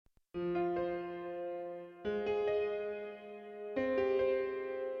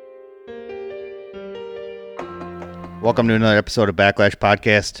Welcome to another episode of Backlash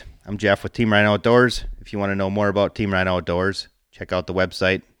Podcast. I'm Jeff with Team Rhino Outdoors. If you want to know more about Team Rhino Outdoors, check out the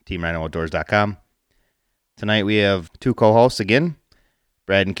website, teamrhinooutdoors.com. Tonight we have two co-hosts again,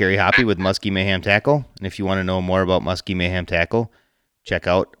 Brad and Carrie Hoppy with Muskie Mayhem Tackle. And if you want to know more about Muskie Mayhem Tackle, check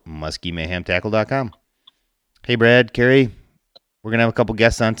out muskiemayhemtackle.com. Hey Brad, Carrie, we're going to have a couple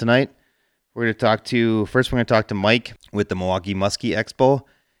guests on tonight. We're going to talk to Mike with the Milwaukee Muskie Expo.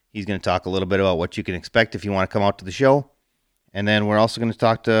 He's going to talk a little bit about what you can expect if you want to come out to the show. And then we're also going to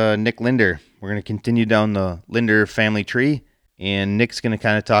talk to Nick Linder. We're going to continue down the Linder family tree. And Nick's going to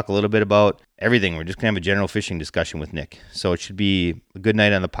kind of talk a little bit about everything. We're just going to have a general fishing discussion with Nick. So it should be a good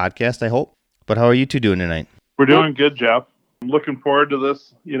night on the podcast, I hope. But how are you two doing tonight? We're doing good, Jeff. I'm looking forward to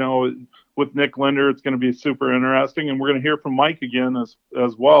this. You know, with Nick Linder, it's going to be super interesting. And we're going to hear from Mike again as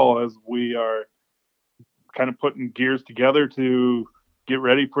well, as we are kind of putting gears together to get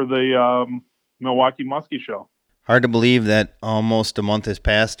ready for the Milwaukee Muskie Show. Hard to believe that almost a month has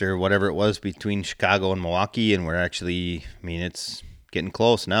passed or whatever it was between Chicago and Milwaukee, and we're actually, it's getting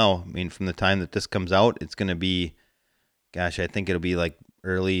close now. From the time that this comes out, it's going to be, I think it'll be like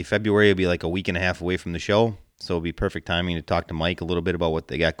early February. It'll be like a week and a half away from the show, so it'll be perfect timing to talk to Mike a little bit about what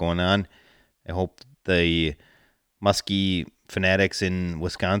they got going on. I hope the Muskie fanatics in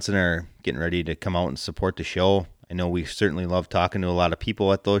Wisconsin are getting ready to come out and support the show. I know we certainly love talking to a lot of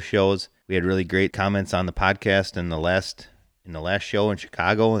people at those shows. We had really great comments on the podcast in the last show in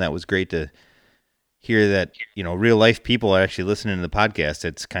Chicago, and that was great to hear that, real life people are actually listening to the podcast.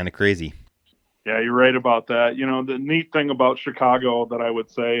 It's kind of crazy. Yeah, you're right about that. The neat thing about Chicago that I would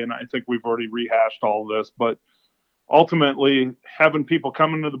say, and I think we've already rehashed all of this, but ultimately having people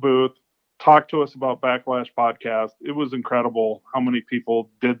come into the booth, talk to us about Backlash Podcast, it was incredible how many people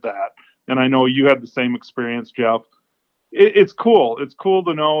did that. And I know you had the same experience, Jeff. It's cool. It's cool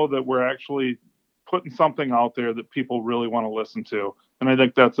to know that we're actually putting something out there that people really want to listen to. And I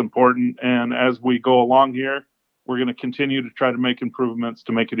think that's important. And as we go along here, we're going to continue to try to make improvements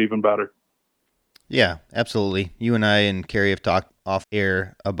to make it even better. Yeah, absolutely. You and I and Carrie have talked off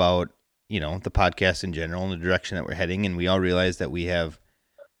air about, the podcast in general and the direction that we're heading. And we all realize that we have,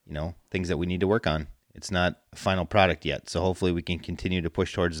 things that we need to work on. It's not a final product yet. So hopefully we can continue to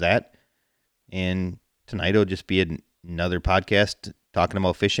push towards that. And tonight will just be another podcast talking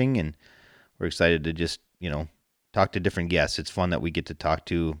about fishing, and we're excited to just, talk to different guests. It's fun that we get to talk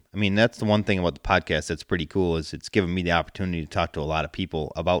to. That's the one thing about the podcast that's pretty cool, is it's given me the opportunity to talk to a lot of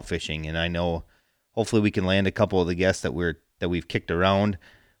people about fishing, and I know hopefully we can land a couple of the guests that we've kicked around.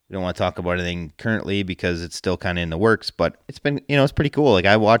 We don't want to talk about anything currently because it's still kind of in the works, but it's been, it's pretty cool. Like,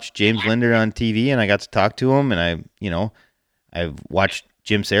 I watched James Linder on TV and I got to talk to him, and I've watched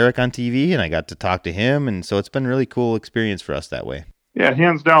Jim Sarek on TV, and I got to talk to him, and so it's been a really cool experience for us that way. Yeah,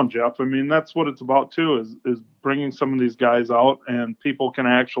 hands down, Jeff. That's what it's about too, is bringing some of these guys out, and people can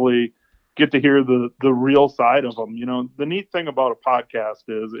actually get to hear the real side of them. The neat thing about a podcast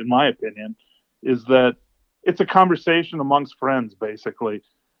is, in my opinion, is that it's a conversation amongst friends, basically.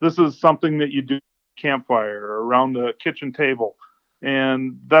 This is something that you do at a campfire or around the kitchen table,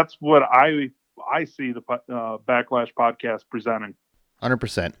 and that's what I see the Backlash Podcast presenting.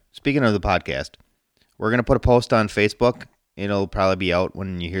 100%. Speaking of the podcast, we're going to put a post on Facebook. It'll probably be out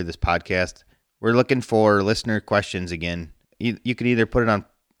when you hear this podcast. We're looking for listener questions again. You can either put it on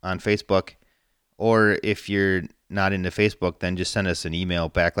Facebook, or if you're not into Facebook, then just send us an email,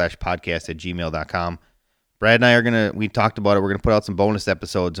 backlashpodcast@gmail.com. Brad and I we talked about it. We're going to put out some bonus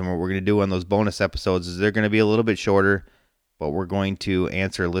episodes, and what we're going to do on those bonus episodes is they're going to be a little bit shorter, but we're going to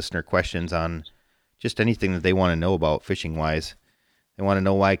answer listener questions on just anything that they want to know about fishing-wise. They want to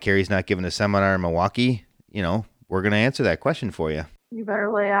know why Carrie's not giving a seminar in Milwaukee. We're going to answer that question for you. You better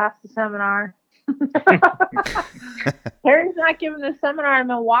lay off the seminar. Carrie's not giving a seminar in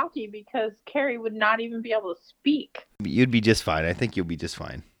Milwaukee because Carrie would not even be able to speak. You'd be just fine. I think you'll be just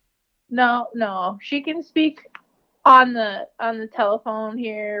fine. No. She can speak on the telephone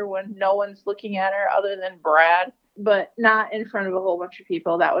here when no one's looking at her other than Brad, but not in front of a whole bunch of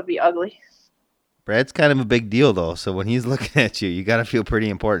people. That would be ugly. Brad's kind of a big deal, though, so when he's looking at you, you got to feel pretty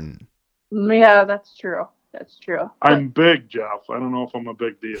important. Yeah, that's true. I'm big, Jeff. I don't know if I'm a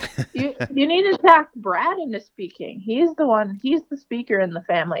big deal. You need to talk Brad into speaking. He's the speaker in the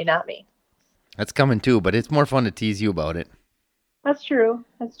family, not me. That's coming too, but it's more fun to tease you about it. That's true.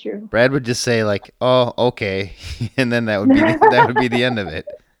 Brad would just say like, "Oh, okay," and then that would be the end of it.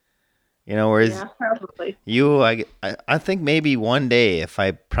 Whereas probably. I think maybe one day if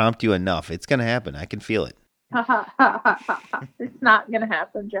I prompt you enough, it's gonna happen. I can feel it. It's not gonna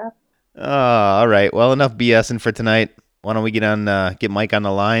happen, Jeff. All right. Well, enough BSing for tonight. Why don't we get Mike on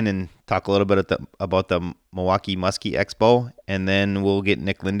the line and talk a little bit about the Milwaukee Muskie Expo, and then we'll get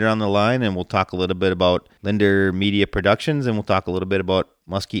Nick Linder on the line, and we'll talk a little bit about Linder Media Productions, and we'll talk a little bit about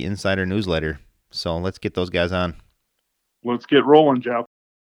Muskie Insider Newsletter. So let's get those guys on. Let's get rolling, Jeff.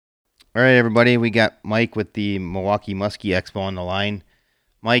 All right, everybody, we got Mike with the Milwaukee Muskie Expo on the line.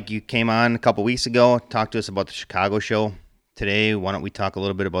 Mike, you came on a couple weeks ago, talked to us about the Chicago show. Today, why don't we talk a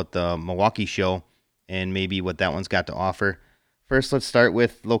little bit about the Milwaukee show and maybe what that one's got to offer. First, let's start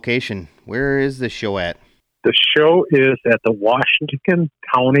with location. Where is the show at? The show is at the Washington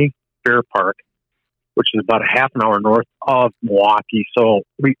County Fair Park, which is about a half an hour north of Milwaukee. So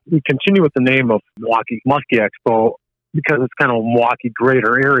we continue with the name of Milwaukee Muskie Expo because it's kind of a Milwaukee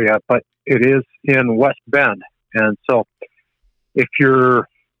greater area, but it is in West Bend. And so if you're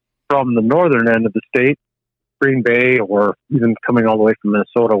from the northern end of the state, Green Bay, or even coming all the way from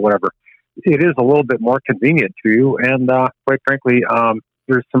Minnesota, whatever, it is a little bit more convenient to you. And quite frankly,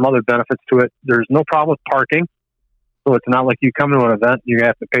 there's some other benefits to it. There's no problem with parking. So it's not like you come to an event, you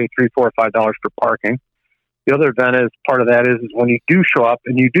have to pay $3, $4, or $5 for parking. The other event is part of that is when you do show up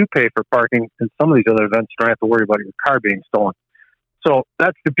and you do pay for parking, in some of these other events, you don't have to worry about your car being stolen. So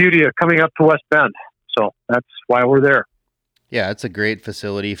that's the beauty of coming up to West Bend. So that's why we're there. Yeah, it's a great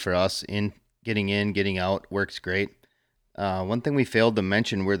facility for us in, getting out, works great. One thing we failed to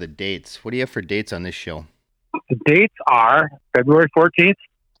mention were the dates. What do you have for dates on this show? The dates are February 14th,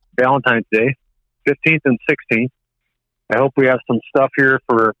 Valentine's Day, 15th and 16th. I hope we have some stuff here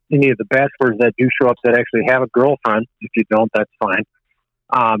for any of the bachelors that do show up that actually have a girlfriend. If you don't, that's fine.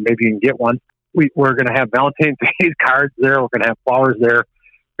 Maybe you can get one. We're going to have Valentine's Day cards there. We're going to have flowers there.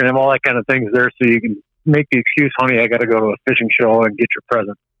 We're going to have all that kind of things there so you can make the excuse, honey, I got to go to a fishing show and get your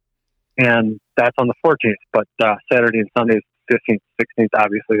present. And that's on the 14th, but Saturday and Sunday is 15th, 16th.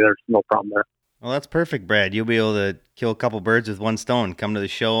 Obviously, there's no problem there. Well, that's perfect, Brad. You'll be able to kill a couple birds with one stone. Come to the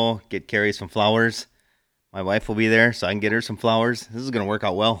show, get Carrie some flowers. My wife will be there, so I can get her some flowers. This is going to work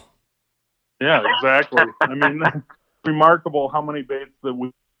out well. Yeah, exactly. I mean, remarkable how many baits that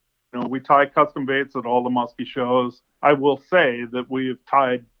we tie custom baits at all the muskie shows. I will say that we've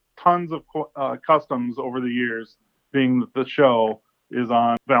tied tons of customs over the years, being that the show is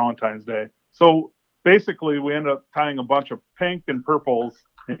on Valentine's Day. So basically, we end up tying a bunch of pink and purples,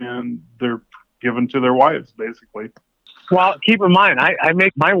 and they're given to their wives, basically. Well, keep in mind, I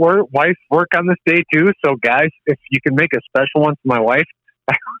make my wife work on this day too. So, guys, if you can make a special one for my wife,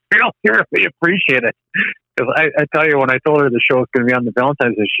 I really appreciate it. Because I tell you, when I told her the show was going to be on the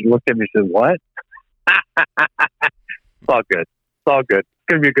Valentine's Day, she looked at me and said, "What?" It's all good. It's all good. It's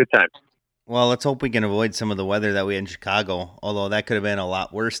going to be a good time. Well, let's hope we can avoid some of the weather that we had in Chicago. Although that could have been a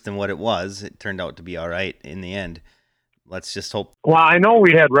lot worse than what it was. It turned out to be all right in the end. Let's just hope. Well, I know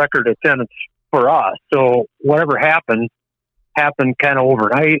we had record attendance for us. So whatever happened kind of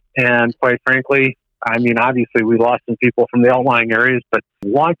overnight. And quite frankly, I mean, obviously we lost some people from the outlying areas, but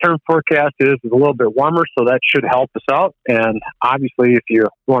long-term forecast is a little bit warmer, so that should help us out. And obviously, if you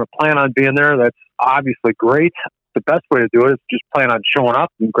want to plan on being there, that's obviously great. The best way to do it is just plan on showing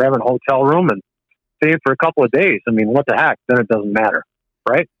up and grabbing a hotel room and staying for a couple of days. I mean, what the heck? Then it doesn't matter,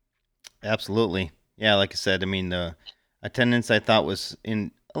 right? Absolutely. Yeah, like I said, I mean, the attendance I thought was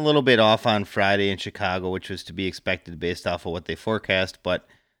in a little bit off on Friday in Chicago, which was to be expected based off of what they forecast, but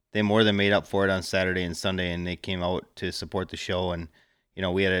they more than made up for it on Saturday and Sunday, and they came out to support the show. And you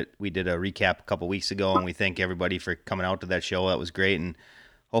know, we did a recap a couple weeks ago, and we thank everybody for coming out to that show. That was great, and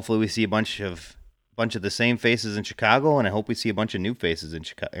hopefully we see a bunch of the same faces in Chicago, and I hope we see a bunch of new faces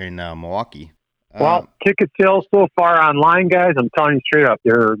in Milwaukee. Well, ticket sales so far online, guys, I'm telling you straight up,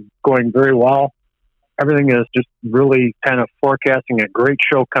 they're going very well. Everything is just really kind of forecasting a great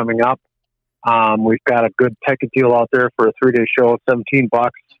show coming up. We've got a good ticket deal out there for a 3-day show of $17.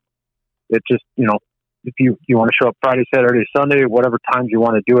 It just, you know, if you want to show up Friday, Saturday, Sunday, whatever times you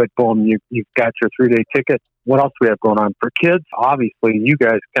want to do it, boom, you've got your 3-day ticket. What else do we have going on for kids? Obviously, you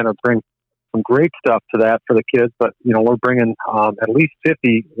guys kind of bring some great stuff to that for the kids, but you know, we're bringing at least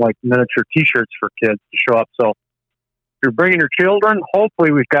 50 like miniature T-shirts for kids to show up. So if you're bringing your children,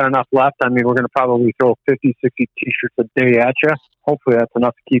 hopefully we've got enough left. I mean, we're going to probably throw 50, 60 T-shirts a day at you. Hopefully that's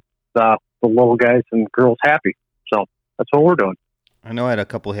enough to keep the little guys and girls happy. So that's what we're doing. I know I had a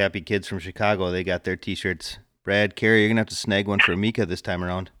couple happy kids from Chicago. They got their T-shirts. Brad, Carrie, you're going to have to snag one for Mika this time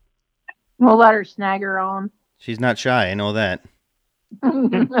around. We'll let her snag her own. She's not shy. I know that.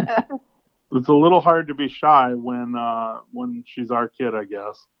 It's a little hard to be shy when she's our kid, I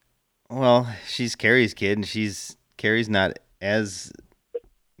guess. Well, she's Carrie's kid, and Carrie's not as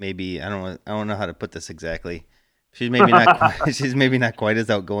maybe I don't know how to put this exactly. She's maybe not quite as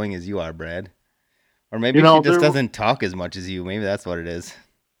outgoing as you are, Brad. Or maybe she just doesn't talk as much as you. Maybe that's what it is.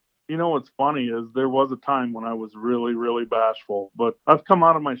 You know what's funny is there was a time when I was really, really bashful, but I've come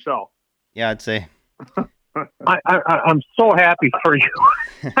out of my shell. Yeah, I'd say. I'm so happy for you.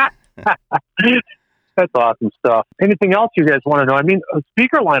 That's awesome stuff. Anything else you guys want to know? I mean, a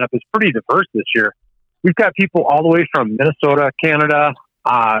speaker lineup is pretty diverse this year. We've got people all the way from Minnesota, Canada,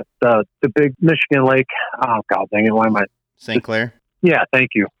 the big Michigan Lake. Oh God, dang it! Why am I? St. Clair. Yeah, thank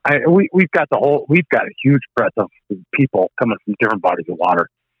you. We've got a huge breadth of people coming from different bodies of water.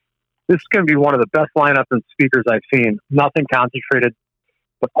 This is going to be one of the best lineups and speakers I've seen. Nothing concentrated,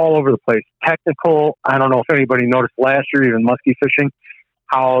 but all over the place. Technical. I don't know if anybody noticed last year, even muskie fishing,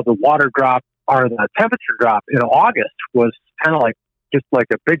 how the water drop or the temperature drop in August was kind of just like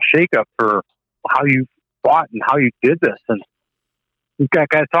a big shakeup for how you fought and how you did this. And we've got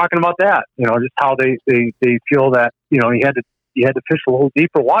guys talking about that, just how they feel that, you had to fish a little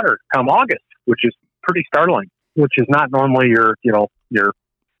deeper water come August, which is pretty startling, which is not normally your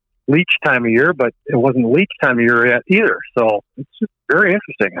leech time of year, but it wasn't leech time of year yet either. So it's just very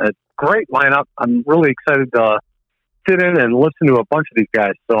interesting. It's a great lineup. I'm really excited to sit in and listen to a bunch of these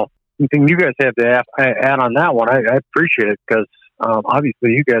guys. So anything you guys have to add on that one, I appreciate it, because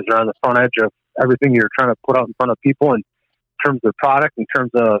obviously you guys are on the front edge of everything you're trying to put out in front of people in terms of product, in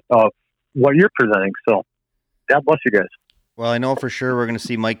terms of what you're presenting. So God bless you guys. Well, I know for sure we're going to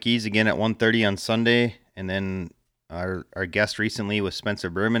see Mike Gies again at 1:30 on Sunday, and then our guest recently was Spencer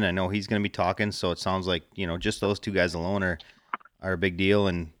Berman. I know he's going to be talking, so it sounds like, just those two guys alone are a big deal,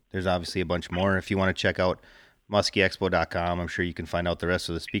 and there's obviously a bunch more. If you want to check out muskieexpo.com, I'm sure you can find out the rest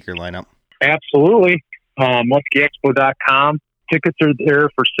of the speaker lineup. Absolutely. muskieexpo.com. Tickets are there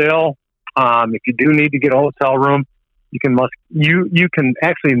for sale. If you do need to get a hotel room, you can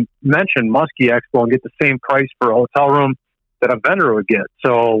actually mention Muskie Expo and get the same price for a hotel room that a vendor would get.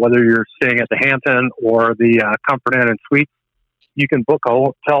 So whether you're staying at the Hampton or the Comfort Inn and Suites, you can book a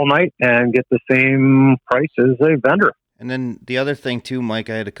hotel night and get the same price as a vendor. And then the other thing too, Mike,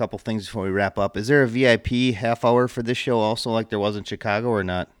 I had a couple things before we wrap up. Is there a VIP half hour for this show also, like there was in Chicago, or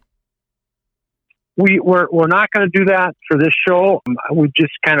not? We're not going to do that for this show. We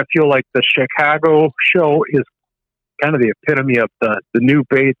just kind of feel like the Chicago show is kind of the epitome of the new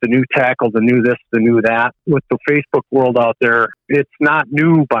bait, the new tackle, the new this, the new that. With the Facebook world out there, it's not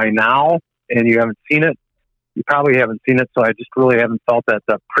new by now, and you haven't seen it. You probably haven't seen it, so I just really haven't felt that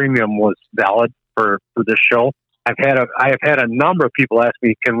the premium was valid for this show. I have had a number of people ask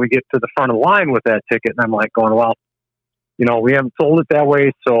me, can we get to the front of the line with that ticket? And I'm like going, well, we haven't sold it that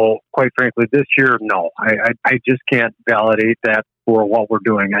way. So quite frankly, this year, no, I just can't validate that for what we're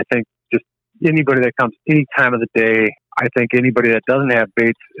doing. I think just anybody that comes any time of the day, I think anybody that doesn't have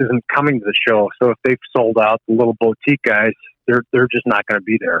baits isn't coming to the show. So if they've sold out, the little boutique guys, they're just not going to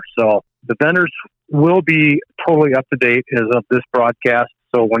be there. So the vendors will be totally up to date as of this broadcast.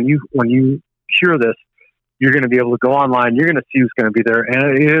 So when you hear this, you're going to be able to go online. You're going to see who's going to be there.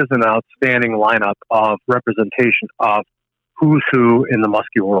 And it is an outstanding lineup of representation of who's who in the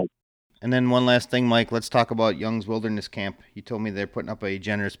muskie world. And then one last thing, Mike, let's talk about Young's Wilderness Camp. You told me they're putting up a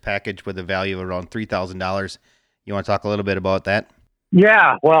generous package with a value of around $3,000. You want to talk a little bit about that?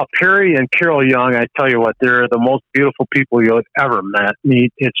 Yeah, well, Perry and Carol Young, I tell you what, they're the most beautiful people you'll ever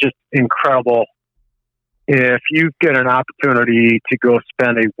meet. It's just incredible. If you get an opportunity to go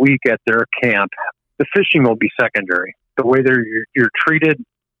spend a week at their camp, the fishing will be secondary. The way you're treated,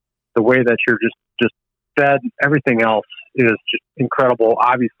 the way that you're just fed, everything else is just incredible.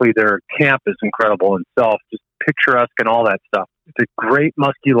 Obviously, their camp is incredible itself, just picturesque and all that stuff. It's a great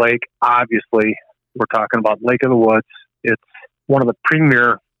musky lake. Obviously, we're talking about Lake of the Woods. It's one of the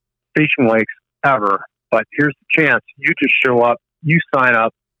premier fishing lakes ever. But here's the chance. You just show up, you sign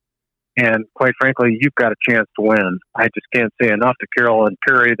up, and quite frankly, you've got a chance to win. I just can't say enough to Carol and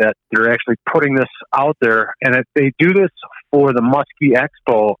Perry that they're actually putting this out there. And if they do this for the Muskie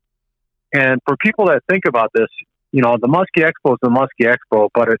Expo, and for people that think about this, the Muskie Expo is the Muskie Expo,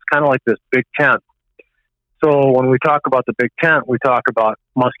 but it's kind of like this big tent. So when we talk about the big tent, we talk about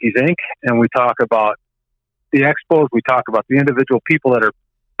Muskies Inc., and we talk about the expos, we talk about the individual people that are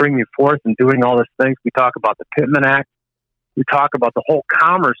bringing forth and doing all these things. We talk about the Pittman Act. We talk about the whole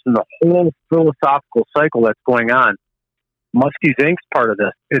commerce and the whole philosophical cycle that's going on. Muskies Inc.'s part of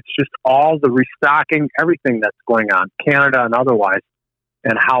this. It's just all the restocking, everything that's going on, Canada and otherwise,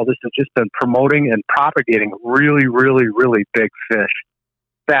 and how this has just been promoting and propagating really, really, really big fish.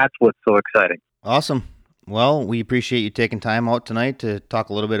 That's what's so exciting. Awesome. Well, we appreciate you taking time out tonight to talk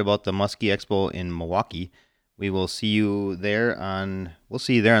a little bit about the Muskie Expo in Milwaukee. We will see you there on the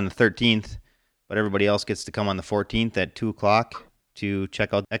 13th, but everybody else gets to come on the 14th at 2:00 to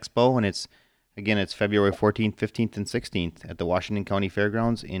check out the Expo, and it's Again, it's February 14th, 15th, and 16th at the Washington County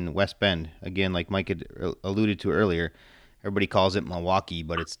Fairgrounds in West Bend. Again, like Mike had alluded to earlier, everybody calls it Milwaukee,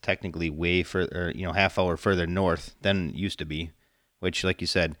 but it's technically way further, half hour further north than it used to be, which, like you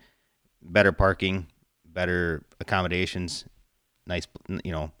said, better parking, better accommodations, nice,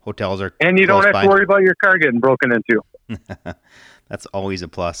 hotels are And you don't have to worry about your car getting broken into. That's always a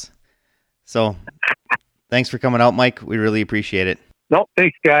plus. So thanks for coming out, Mike. We really appreciate it. Nope.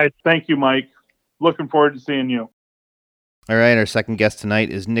 Thanks, guys. Thank you, Mike. Looking forward to seeing you. All right, our second guest tonight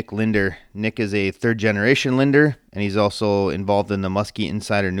is Nick Linder. Nick is a third-generation Linder, and he's also involved in the Muskie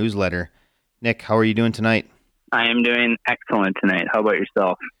Insider newsletter. Nick, how are you doing tonight? I am doing excellent tonight. How about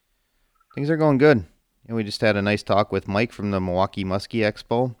yourself? Things are going good. We just had a nice talk with Mike from the Milwaukee Muskie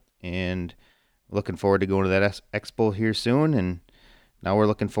Expo, and looking forward to going to that expo here soon. And now we're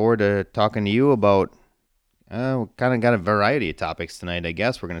looking forward to talking to you about we kind of got a variety of topics tonight, I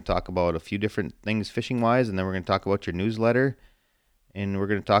guess. We're going to talk about a few different things fishing-wise, and then we're going to talk about your newsletter, and we're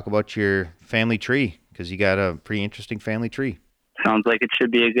going to talk about your family tree, because you got a pretty interesting family tree. Sounds like it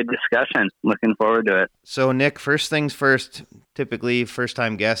should be a good discussion. Looking forward to it. So, Nick, first things first, typically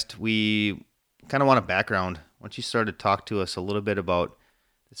first-time guest, we kind of want a background. Why don't you sort of talk to us a little bit about,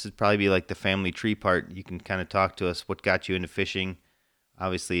 this would probably be like the family tree part. You can kind of talk to us what got you into fishing.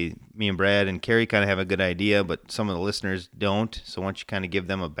 Obviously, me and Brad and Carrie kind of have a good idea, but some of the listeners don't. So why don't you kind of give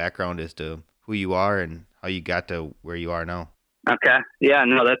them a background as to who you are and how you got to where you are now? Okay. Yeah,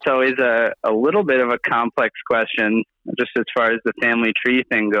 no, that's always a little bit of a complex question, just as far as the family tree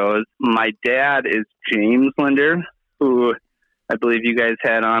thing goes. My dad is James Linder, who I believe you guys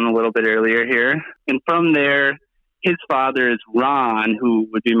had on a little bit earlier here. And from there, his father is Ron, who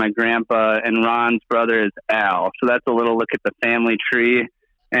would be my grandpa, and Ron's brother is Al. So that's a little look at the family tree.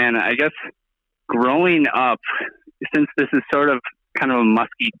 And I guess growing up, since this is sort of kind of a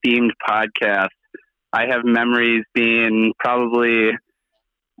muskie-themed podcast, I have memories being probably,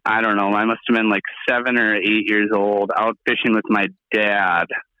 I don't know, I must have been like 7 or 8 years old, out fishing with my dad.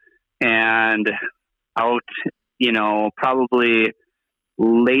 And out, probably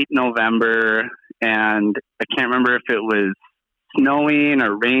late November, and I can't remember if it was snowing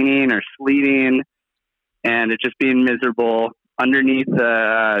or raining or sleeting, and it just being miserable underneath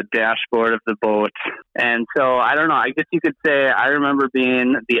the dashboard of the boat. And so, I don't know, I guess you could say I remember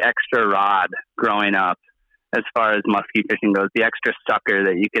being the extra rod growing up as far as muskie fishing goes, the extra sucker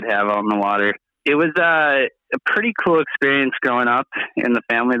that you could have out in the water. It was a pretty cool experience growing up in the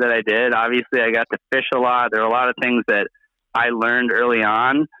family that I did. Obviously, I got to fish a lot. There were a lot of things that I learned early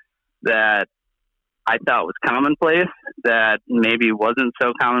on that I thought was commonplace that maybe wasn't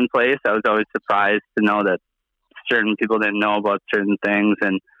so commonplace. I was always surprised to know that certain people didn't know about certain things.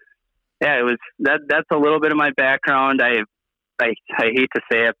 And yeah, it was that's a little bit of my background. I hate to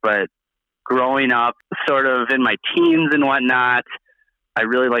say it, but growing up sort of in my teens and whatnot, I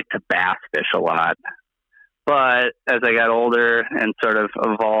really liked to bass fish a lot. But as I got older and sort of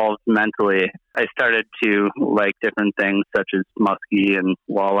evolved mentally, I started to like different things such as muskie and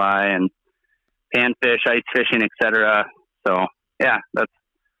walleye and panfish, ice fishing, etc. So yeah, that's,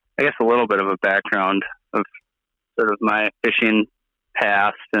 I guess, a little bit of a background of sort of my fishing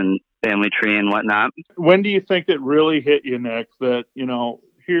past and family tree and whatnot. When do you think it really hit you, Nick, that,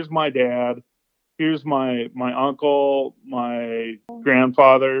 here's my dad, here's my uncle, my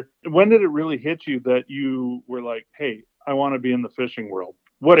grandfather. When did it really hit you that you were like, hey, I want to be in the fishing world?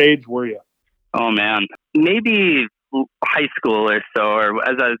 What age were you? Oh, man. Maybe high school or so, or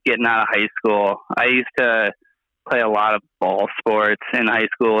as I was getting out of high school. I used to play a lot of ball sports in high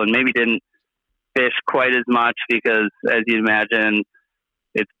school and maybe didn't fish quite as much because, as you'd imagine,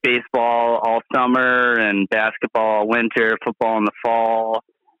 it's baseball all summer and basketball all winter, football in the fall.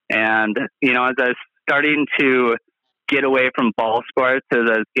 And, as I was starting to get away from ball sports, as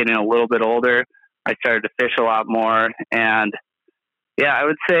I was getting a little bit older, I started to fish a lot more. And yeah, I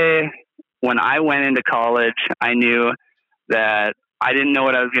would say when I went into college, I knew that I didn't know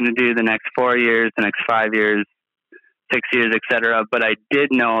what I was going to do the next 4 years, the next 5 years, 6 years, etc. But I did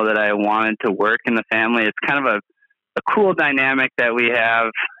know that I wanted to work in the family. It's kind of a cool dynamic that we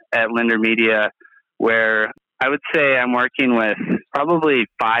have at Linder Media, where I would say I'm working with probably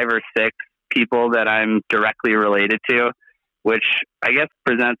 5 or 6 people that I'm directly related to, which I guess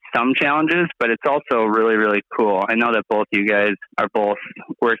presents some challenges, but it's also really, really cool. I know that both you guys are both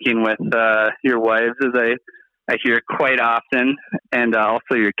working with your wives, as I hear quite often, and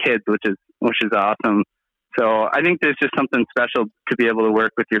also your kids, which is awesome. So I think there's just something special to be able to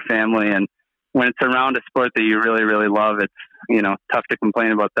work with your family, and when it's around a sport that you really, really love, it's tough to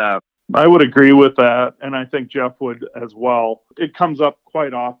complain about that. I would agree with that, and I think Jeff would as well. It comes up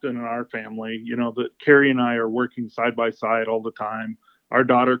quite often in our family, that Carrie and I are working side by side all the time. Our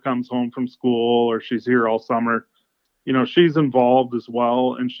daughter comes home from school or she's here all summer. She's involved as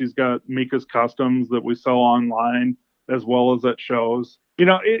well, and she's got Mika's Customs that we sell online as well as at shows.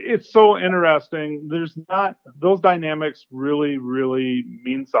 It's so interesting. There's not, those dynamics really, really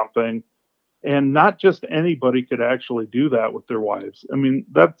mean something. And not just anybody could actually do that with their wives. I mean,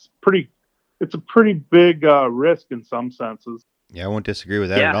 it's a pretty big risk in some senses. Yeah, I won't disagree with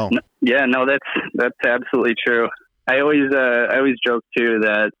that at all. No, that's absolutely true. I always joke too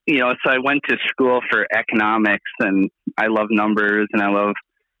that, so I went to school for economics and I love numbers and I love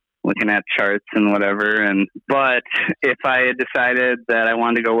looking at charts and whatever. But if I had decided that I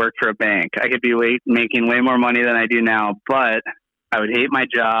wanted to go work for a bank, I could be making way more money than I do now, but I would hate my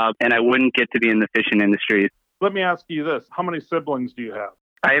job and I wouldn't get to be in the fishing industry. Let me ask you this. How many siblings do you have?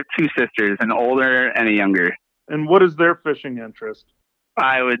 I have two sisters, an older and a younger. And what is their fishing interest?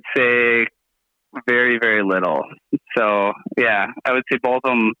 I would say very, very little. So, yeah, I would say both of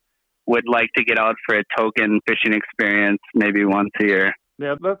them would like to get out for a token fishing experience maybe once a year.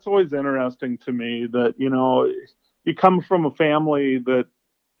 Yeah, that's always interesting to me that, you come from a family that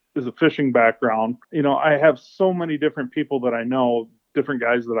is a fishing background. I have so many different people that I know, different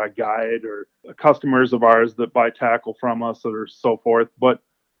guys that I guide or customers of ours that buy tackle from us or so forth. But,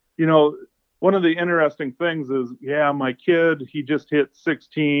 one of the interesting things is, my kid, he just hit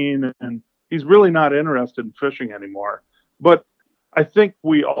 16 and he's really not interested in fishing anymore. But I think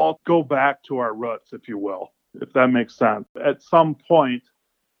we all go back to our roots, if you will, if that makes sense. At some point,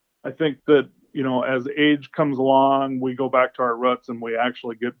 I think that, as age comes along, we go back to our roots and we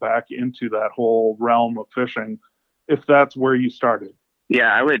actually get back into that whole realm of fishing, if that's where you started.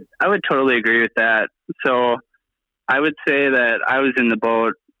 Yeah, I would totally agree with that. So I would say that I was in the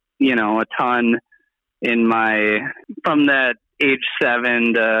boat, a ton from that age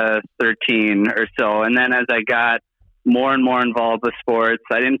 7 to 13 or so. And then as I got more and more involved with sports,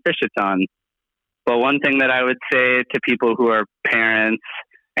 I didn't fish a ton. But one thing that I would say to people who are parents,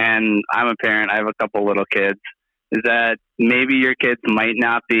 and I'm a parent, I have a couple little kids, is that maybe your kids might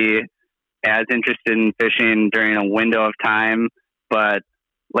not be as interested in fishing during a window of time, but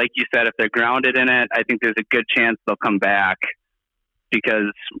like you said, if they're grounded in it, I think there's a good chance they'll come back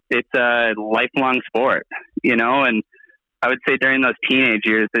because it's a lifelong sport, and I would say during those teenage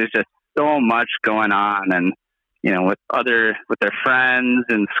years, there's just so much going on and, with their friends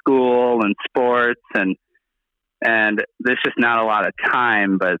and school and sports and there's just not a lot of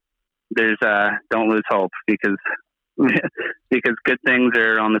time, but there's don't lose hope because good things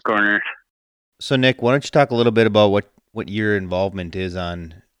are on the corner. So Nick, why don't you talk a little bit about what your involvement is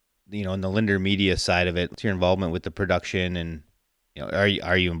on, in the Linder Media side of it? What's your involvement with the production and, are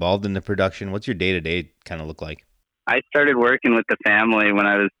you involved in the production? What's your day-to-day kind of look like? I started working with the family when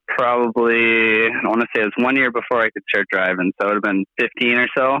I was probably, I want to say it was 1 year before I could start driving. So it would have been 15 or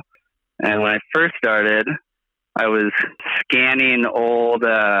so. And when I first started, I was scanning old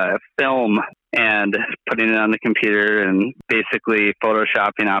film and putting it on the computer and basically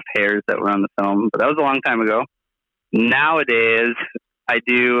photoshopping off hairs that were on the film. But that was a long time ago. Nowadays, I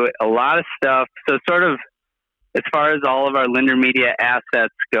do a lot of stuff. So sort of as far as all of our Linder Media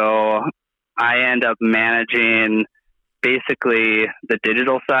assets go, I end up managing basically the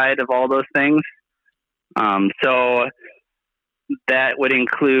digital side of all those things. So that would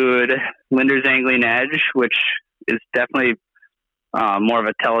include Linder's Angling Edge, which is definitely more of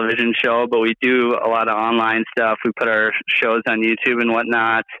a television show, but we do a lot of online stuff. We put our shows on YouTube and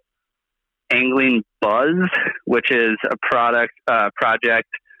whatnot. Angling Buzz, which is a project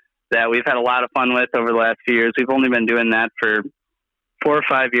that we've had a lot of fun with over the last few years. We've only been doing that for 4 or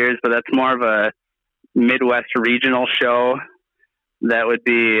 5 years, but that's more of a Midwest regional show that would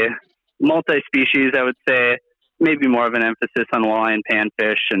be multi-species, I would say, maybe more of an emphasis on walleye and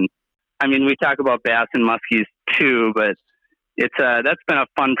panfish. And I mean, we talk about bass and muskies too, but that's been a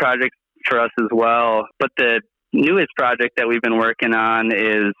fun project for us as well. But the newest project we've been working on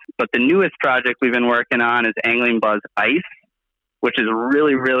is Angling Buzz Ice, which has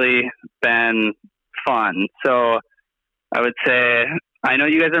really, really been fun. So I would say, I know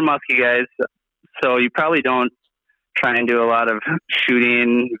you guys are muskie guys, so you probably don't try and do a lot of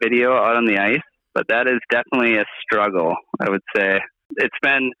shooting video out on the ice, but that is definitely a struggle, I would say. It's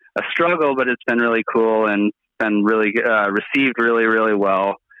been a struggle, but it's been really cool and been really received really, really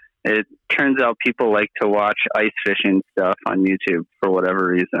well. It turns out people like to watch ice fishing stuff on YouTube for whatever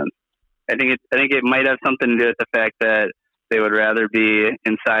reason. I think it might have something to do with the fact that they would rather be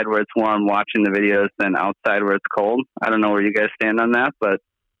inside where it's warm watching the videos than outside where it's cold. I don't know where you guys stand on that, but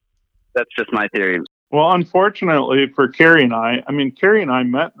That's just my theory. Well, unfortunately for Carrie and I mean, Carrie and I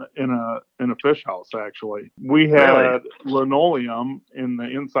met in a fish house, actually. We had linoleum in the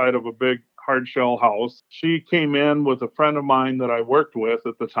inside of a big hard shell house. She came in with a friend of mine that I worked with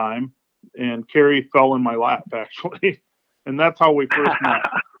at the time, and Carrie fell in my lap, actually. And that's how we first met.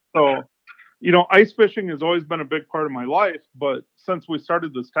 So, ice fishing has always been a big part of my life, but since we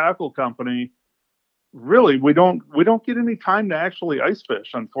started this tackle company, really we don't get any time to actually ice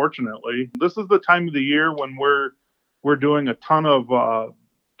fish, unfortunately. This is the time of the year when we're doing a ton of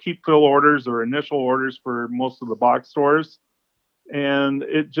keep fill orders or initial orders for most of the box stores, and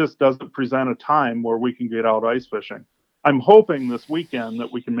it just doesn't present a time where we can get out ice fishing. I'm hoping this weekend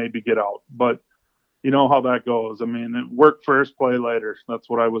that we can maybe get out, but you know how that goes. I mean, work first, play later. That's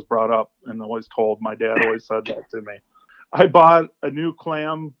what I was brought up and always told. My dad always said that to me. I bought a new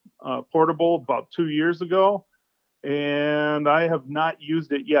clam portable about 2 years ago, and I have not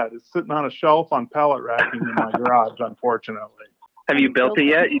used it yet. It's sitting on a shelf on pallet racking in my garage, unfortunately. Have you built it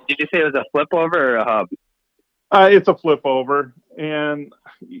yet? Did you say it was a flip over or a hub? It's a flip over, and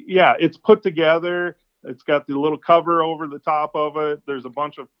yeah, it's put together. It's got the little cover over the top of it. There's a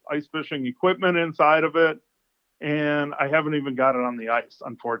bunch of ice fishing equipment inside of it, and I haven't even got it on the ice,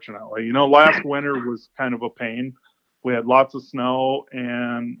 unfortunately. Last winter was kind of a pain. We had lots of snow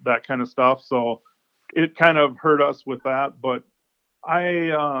and that kind of stuff, so it kind of hurt us with that. But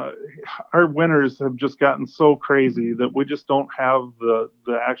our winters have just gotten so crazy that we just don't have the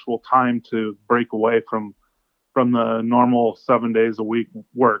actual time to break away from the normal 7 days a week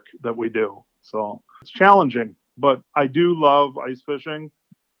work that we do. So it's challenging, but I do love ice fishing.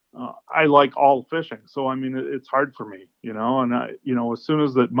 I like all fishing. So, I mean, it's hard for me, and as soon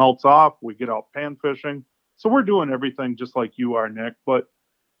as it melts off, we get out pan fishing. So we're doing everything just like you are, Nick. But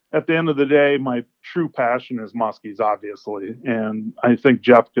at the end of the day, my true passion is muskies, obviously. And I think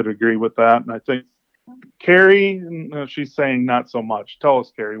Jeff could agree with that. And I think Carrie, she's saying not so much. Tell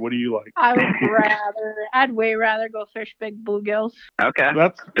us, Carrie, what do you like? I'd way rather go fish big bluegills. Okay.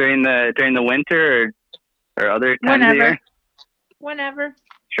 That's during the winter or other times of year? Whenever.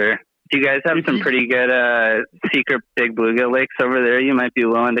 Sure. Do you guys have some pretty good secret big bluegill lakes over there you might be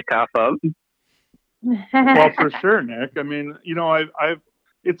willing to cough up? Well, for sure, Nick. I mean,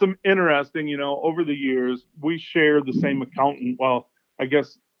 it's interesting, over the years, we share the same accountant. Well, I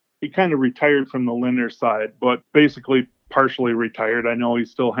guess he kind of retired from the Linder side, but basically partially retired. I know he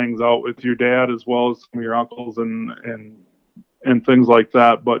still hangs out with your dad as well as some of your uncles and things like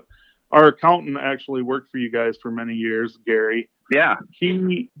that. But our accountant actually worked for you guys for many years, Gary. Yeah.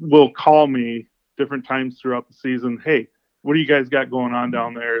 He will call me different times throughout the season. Hey, what do you guys got going on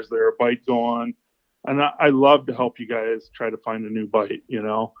down there? Is there a bite going? And I love to help you guys try to find a new bite,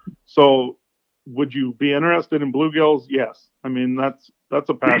 So would you be interested in bluegills? Yes. I mean, that's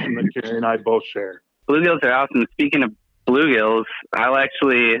a passion that Carrie and I both share. Bluegills are awesome. Speaking of bluegills,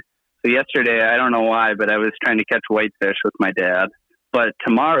 so yesterday, I don't know why, but I was trying to catch whitefish with my dad. But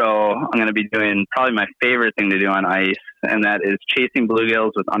tomorrow, I'm going to be doing probably my favorite thing to do on ice, and that is chasing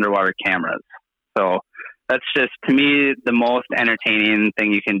bluegills with underwater cameras. So that's just, to me, the most entertaining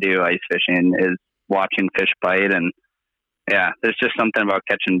thing you can do ice fishing is watching fish bite. And yeah, there's just something about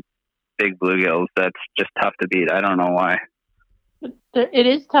catching big bluegills that's just tough to beat. I don't know why. It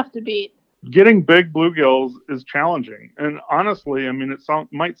is tough to beat. Getting big bluegills is challenging. And honestly, I mean,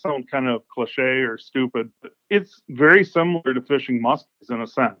 might sound kind of cliche or stupid, but it's very similar to fishing muskies in a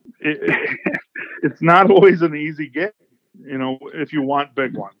sense. It's not always an easy game, if you want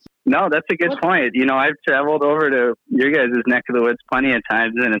big ones. No, that's a good point. I've traveled over to your guys' neck of the woods plenty of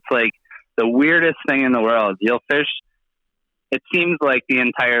times, and it's like the weirdest thing in the world. You'll fish, it seems like the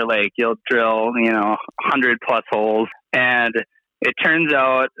entire lake. You'll drill, 100 plus holes, and it turns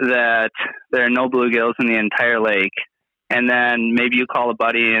out that there are no bluegills in the entire lake. And then maybe you call a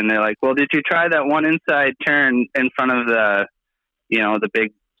buddy and they're like, well, did you try that one inside turn in front of the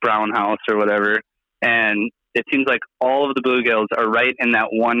big brown house or whatever? And it seems like all of the bluegills are right in that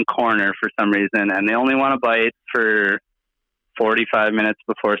one corner for some reason. And they only want to bite for 45 minutes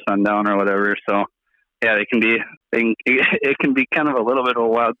before sundown or whatever. So yeah, it can be kind of a little bit of a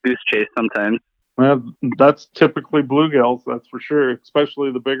wild goose chase sometimes. Well, that's typically bluegills, that's for sure, especially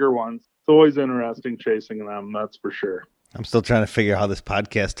the bigger ones. It's always interesting chasing them, that's for sure. I'm still trying to figure out how this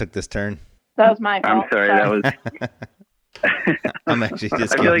podcast took this turn. That was my fault. I'm sorry, that was... I'm actually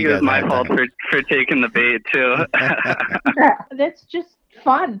just I feel like it was my fault for taking the bait, too. That's just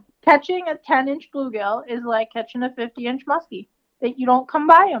fun. Catching a 10-inch bluegill is like catching a 50-inch muskie. You don't come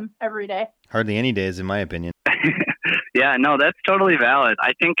by them every day. Hardly any days, in my opinion. Yeah, no, that's totally valid.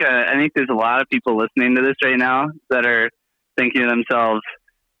 I think there's a lot of people listening to this right now that are thinking to themselves,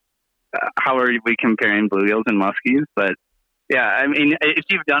 how are we comparing bluegills and muskies? But yeah, I mean, if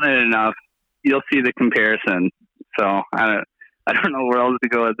you've done it enough, you'll see the comparison. So I don't know where else to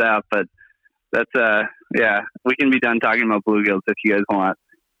go with that, but that's yeah, we can be done talking about bluegills if you guys want.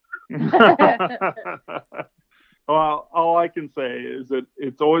 Well, all I can say is that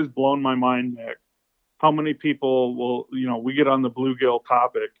it's always blown my mind, Nick, how many people will, we get on the bluegill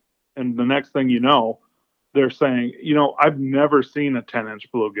topic, and the next thing you know, they're saying, I've never seen a 10-inch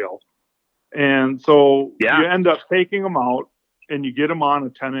bluegill. And so you end up taking them out and you get them on a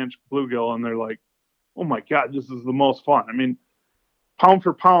 10-inch bluegill, and they're like, oh my God, this is the most fun. I mean, pound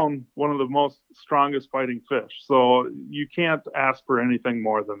for pound, one of the most strongest fighting fish. So you can't ask for anything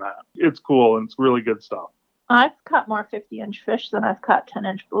more than that. It's cool, and it's really good stuff. I've caught more 50-inch fish than I've caught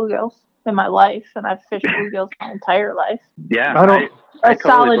 10-inch bluegills in my life, and I've fished bluegills my entire life. Yeah, I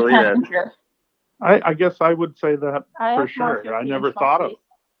solid 10-incher. I guess I would say that for sure. I never thought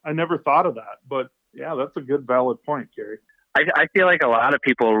of that, but yeah, that's a good, valid point, Gary. I feel like a lot of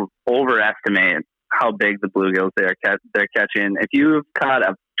people overestimate how big the bluegills they're catching. If you've caught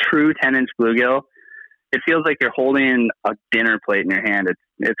a true 10-inch bluegill, it feels like you're holding a dinner plate in your hand.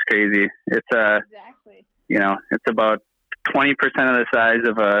 It's crazy. It's exactly. It's about 20% of the size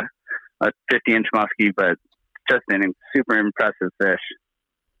of a 50-inch muskie, but just an super impressive fish.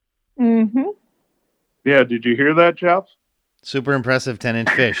 Mm-hmm. Yeah, did you hear that, Jeff? Super impressive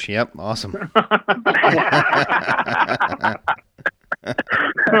 10-inch fish. Yep, awesome.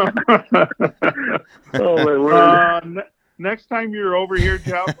 Oh my word. Next time you're over here,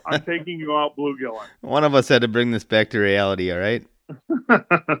 Jeff, I'm taking you out bluegilling. One of us had to bring this back to reality, all right?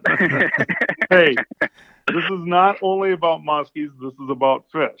 Hey, this is not only about muskies, this is about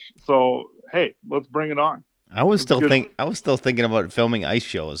fish. So, hey, let's bring it on. I was still thinking about filming ice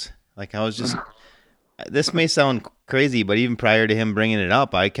shows. Like this may sound crazy, but even prior to him bringing it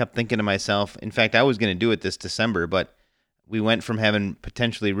up, I kept thinking to myself, in fact, I was going to do it this December, but we went from having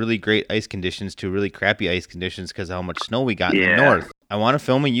potentially really great ice conditions to really crappy ice conditions because of how much snow we got in the north. I want to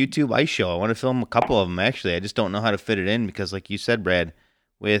film a YouTube ice show. I want to film a couple of them, actually. I just don't know how to fit it in because, like you said, Brad,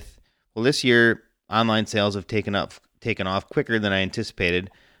 this year, online sales have taken off quicker than I anticipated,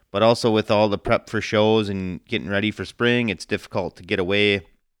 but also with all the prep for shows and getting ready for spring, it's difficult to get away,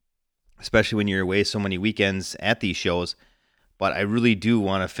 especially when you're away so many weekends at these shows. But I really do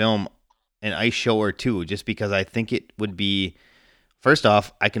want to film an ice show or two just because I think it would be, first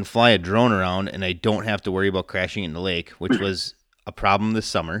off, I can fly a drone around and I don't have to worry about crashing in the lake, which was a problem this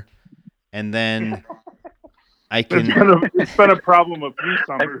summer. And then I can... It's been a problem a few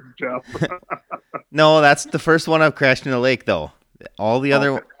summers, Jeff. No, that's the first one I've crashed in a lake, though. All the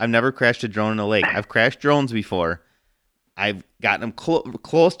other... I've never crashed a drone in a lake. I've crashed drones before. I've gotten them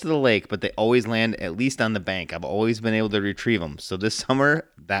close to the lake, but they always land at least on the bank. I've always been able to retrieve them. So this summer,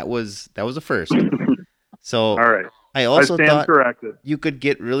 that was a first. So all right. I also thought corrected. You could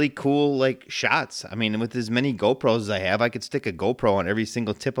get really cool like shots. I mean, with as many GoPros as I have, I could stick a GoPro on every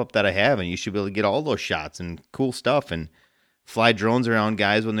single tip up that I have, and you should be able to get all those shots and cool stuff and fly drones around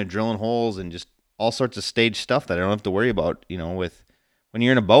guys when they're drilling holes and just all sorts of stage stuff that I don't have to worry about. With when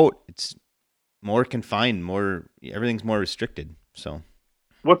you're in a boat, it's more confined, everything's more restricted. So,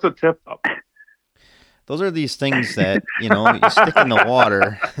 what's a tip up? Those are these things that you stick in the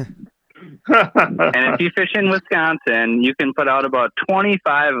water. And if you fish in Wisconsin, you can put out about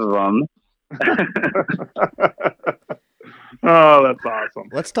 25 of them. Oh, that's awesome.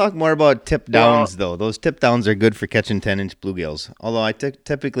 Let's talk more about tip downs, though. Those tip downs are good for catching 10-inch bluegills. Although I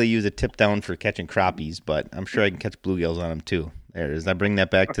typically use a tip down for catching crappies, but I'm sure I can catch bluegills on them too. Does that bring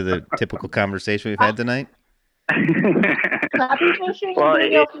that back to the typical conversation we've had tonight? Crappie fishing and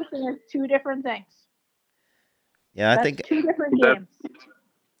bluegill fishing are two different things. Yeah, That's two different games.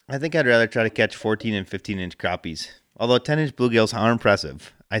 I think I'd rather try to catch 14 and 15-inch crappies. Although 10-inch bluegills are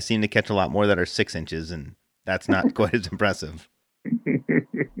impressive. I seem to catch a lot more that are 6 inches, and that's not quite as impressive.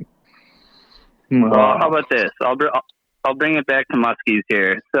 Well, how about this? I'll bring it back to muskies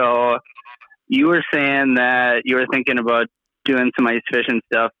here. So you were saying that you were thinking about doing some ice fishing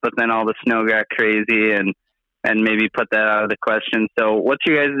stuff, but then all the snow got crazy and maybe put that out of the question. So what's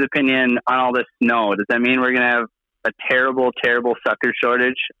your guys' opinion on all this snow? Does that mean we're going to have a terrible, terrible sucker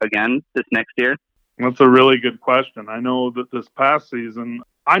shortage again this next year? That's a really good question. I know that this past season,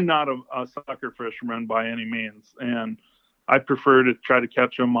 I'm not a sucker fisherman by any means, and I prefer to try to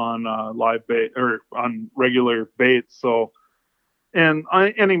catch them on live bait or on regular baits. So,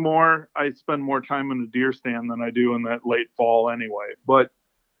 anymore, I spend more time in the deer stand than I do in that late fall anyway. But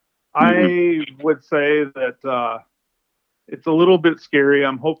I would say that it's a little bit scary.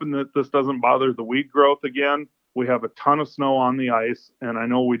 I'm hoping that this doesn't bother the weed growth again. We have a ton of snow on the ice, and I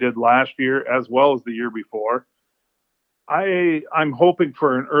know we did last year as well as the year before. I'm hoping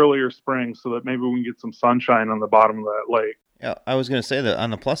for an earlier spring so that maybe we can get some sunshine on the bottom of that lake. Yeah, I was going to say that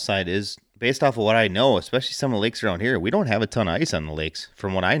on the plus side is, based off of what I know, especially some of the lakes around here, we don't have a ton of ice on the lakes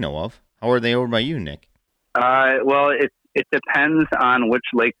from what I know of. How are they over by you, Nick? Well, it depends on which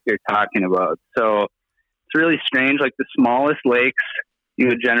lake you're talking about. So it's really strange. Like the smallest lakes, you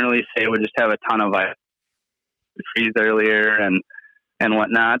would generally say would just have a ton of ice, freeze earlier and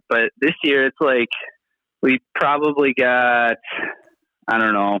whatnot. But this year, it's like we probably got, I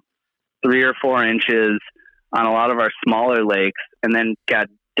don't know, 3 or 4 inches on a lot of our smaller lakes, and then got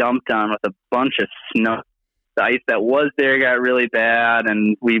dumped on with a bunch of snow. The ice that was there got really bad,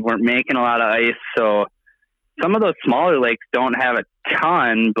 and we weren't making a lot of ice. So some of those smaller lakes don't have a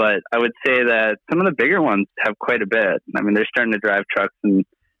ton, but I would say that some of the bigger ones have quite a bit. I mean, they're starting to drive trucks and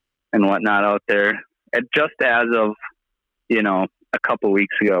whatnot out there. And just as of, a couple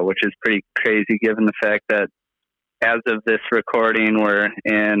weeks ago, which is pretty crazy given the fact that as of this recording, we're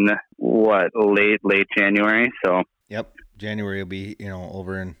in late January. So yep, January will be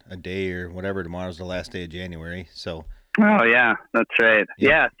over in a day or whatever. Tomorrow's the last day of January. So oh yeah, that's right. Yep.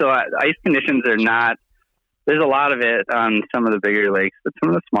 Yeah, so ice conditions are not. There's a lot of it on some of the bigger lakes, but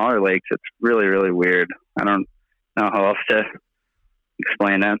some of the smaller lakes, it's really, really weird. I don't know how else to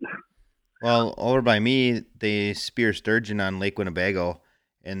explain it. Well, over by me, they spear sturgeon on Lake Winnebago,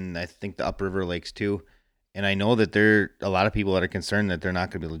 and I think the upriver lakes too. And I know that there are a lot of people that are concerned that they're not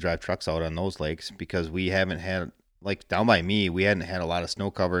going to be able to drive trucks out on those lakes because we haven't had, like down by me, we hadn't had a lot of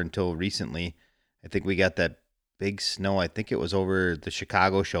snow cover until recently. I think we got that big snow. I think it was over the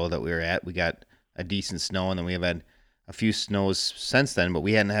Chicago show that we were at. We got a decent snow, and then we have had a few snows since then, but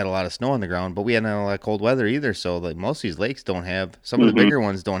we hadn't had a lot of snow on the ground, but we hadn't had a lot of cold weather either. So like most of these lakes don't have, some of the bigger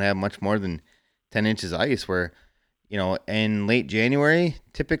ones don't have much more than 10 inches of ice, where, in late January,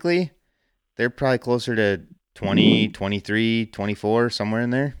 typically they're probably closer to 20, 23, 24, somewhere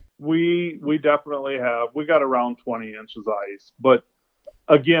in there. We definitely have. We got around 20 inches of ice, but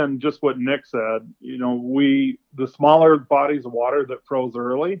again, just what Nick said, the smaller bodies of water that froze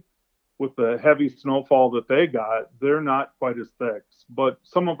early, with the heavy snowfall that they got, they're not quite as thick. But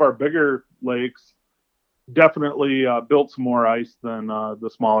some of our bigger lakes definitely built some more ice than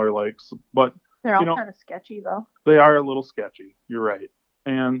the smaller lakes. But they're all kind of sketchy, though. They are a little sketchy. You're right.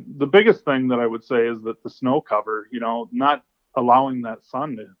 And the biggest thing that I would say is that the snow cover, not allowing that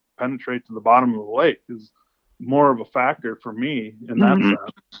sun to penetrate to the bottom of the lake is more of a factor for me in that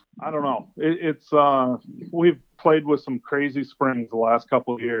sense. I don't know. It's we've played with some crazy springs the last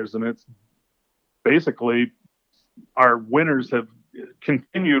couple of years, and it's basically our winters have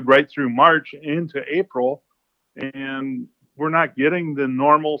continued right through March into April, and we're not getting the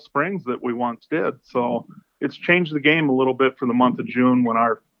normal springs that we once did. So it's changed the game a little bit for the month of June when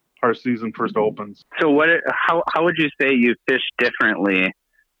our season first opens. So how would you say you fish differently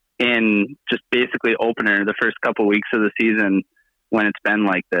in just basically opener the first couple weeks of the season when it's been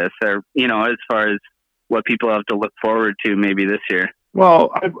like this, or as far as what people have to look forward to maybe this year?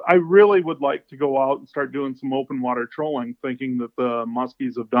 Well, I really would like to go out and start doing some open water trolling, thinking that the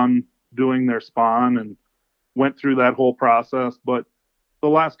muskies have done doing their spawn and went through that whole process. But the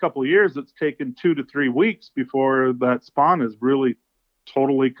last couple of years, it's taken 2 to 3 weeks before that spawn is really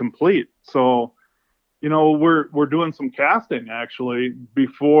totally complete. So we're doing some casting actually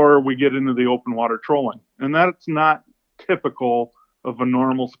before we get into the open water trolling, and that's not typical of a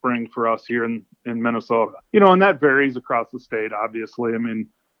normal spring for us here in Minnesota. And that varies across the state, obviously. I mean,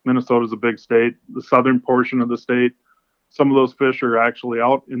 Minnesota's a big state. The southern portion of the state, some of those fish are actually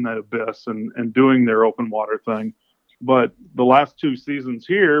out in the abyss and doing their open water thing. But the last 2 seasons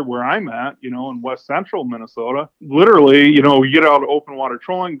here where I'm at, in west central Minnesota, literally, we get out open water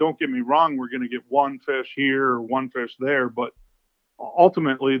trolling. Don't get me wrong, we're going to get one fish here or one fish there, but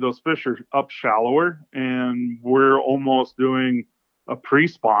ultimately those fish are up shallower, and we're almost doing a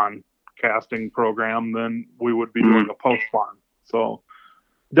pre-spawn casting program than we would be doing a post-spawn. So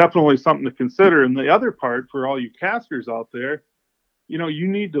definitely something to consider. And the other part for all you casters out there, you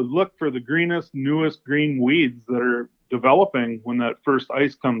need to look for the greenest, newest green weeds that are developing when that first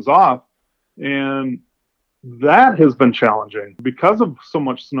ice comes off. And that has been challenging because of so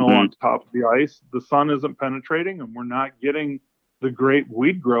much snow on top of the ice. The sun isn't penetrating, and we're not getting the great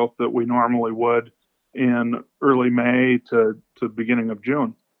weed growth that we normally would in early May to beginning of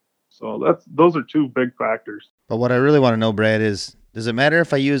June. So those are 2 big factors. But what I really want to know, Brad, is does it matter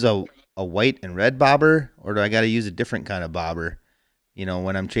if I use a white and red bobber, or do I got to use a different kind of bobber?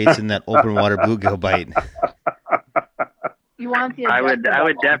 When I'm chasing that open water bluegill bite. You want the I would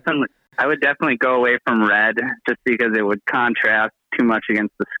I would definitely go away from red just because it would contrast too much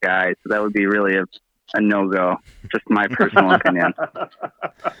against the sky. So that would be really a no-go. Just my personal opinion.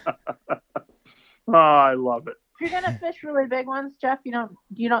 Oh, I love it. If you're gonna fish really big ones, Jeff, you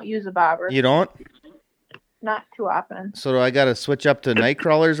don't use a bobber. You don't? Not too often. So do I got to switch up to night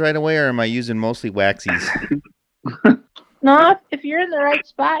crawlers right away, or am I using mostly waxies? No, if you're in the right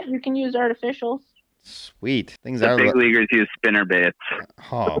spot, you can use artificials. Sweet. Things The are. big leaguers use spinner baits.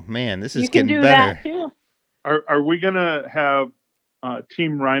 Oh man, this is You can getting do better. that too. Are we gonna have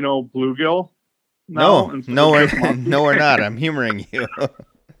Team Rhino bluegill? No, instead no, of we're just muskie? no, we're not. I'm humoring you.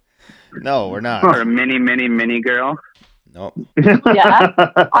 No, we're Or not. a mini girl. Nope. Yeah.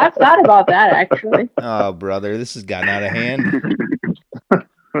 I've thought about that actually. Oh, brother, this has gotten out of hand.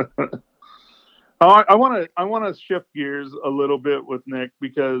 I want to shift gears a little bit with Nick,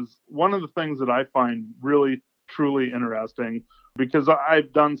 because one of the things that I find really truly interesting, because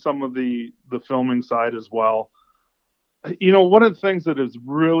I've done some of the filming side as well. You know, one of the things that has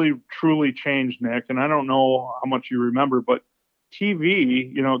really truly changed, Nick, and I don't know how much you remember, but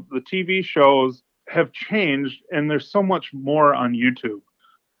TV, you know, the TV shows have changed, and there's so much more on YouTube.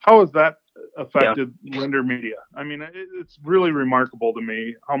 How has that affected Linder Media? I mean, it's really remarkable to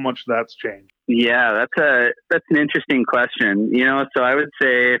me how much that's changed. Yeah, that's an interesting question. You know, so I would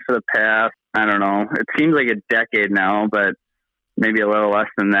say for the past, I don't know, it seems like a decade now, but maybe a little less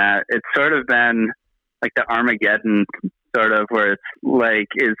than that. It's sort of been like the Armageddon sort of, where it's like,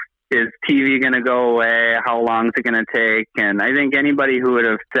 is TV going to go away? How long is it going to take? And I think anybody who would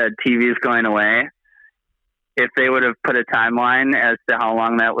have said TV is going away, if they would have put a timeline as to how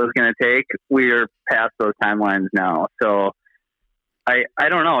long that was going to take, we're past those timelines now. So I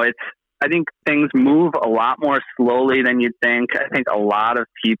don't know. I think things move a lot more slowly than you'd think. I think a lot of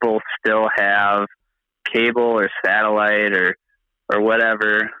people still have cable or satellite or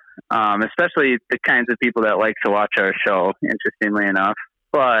whatever, especially the kinds of people that like to watch our show, interestingly enough.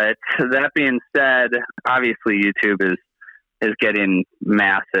 But that being said, obviously YouTube is getting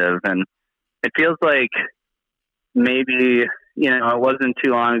massive, and it feels like maybe, you know, it wasn't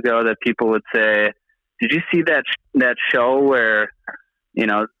too long ago that people would say, did you see that show where, you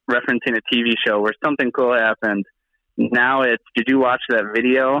know, referencing a TV show where something cool happened? Now it's, did you watch that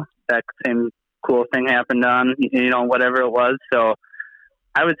video that same cool thing happened on, you know, whatever it was? So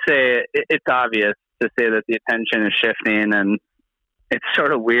I would say it's obvious to say that the attention is shifting, and it's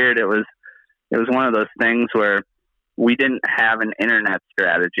sort of weird. It was one of those things where we didn't have an internet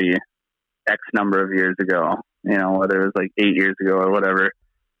strategy X number of years ago, you know, whether it was like 8 years ago or whatever.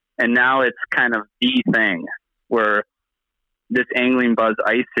 And now it's kind of the thing where this Angling Buzz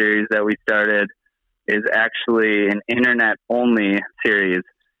Ice series that we started is actually an internet only series.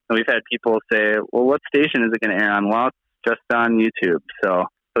 And we've had people say, well, what station is it going to air on? Well, it's just on YouTube. So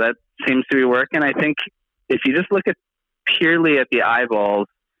that seems to be working. I think if you just look at purely at the eyeballs,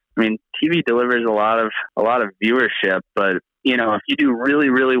 I mean, TV delivers a lot of viewership, but you know, if you do really,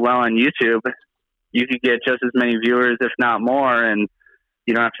 really well on YouTube, you could get just as many viewers, if not more, and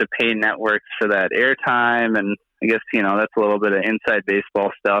you don't have to pay networks for that airtime. And I guess, you know, that's a little bit of inside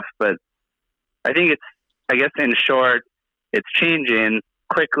baseball stuff, but I think in short, it's changing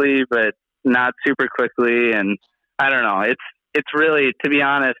quickly, but not super quickly. And I don't know, it's really, to be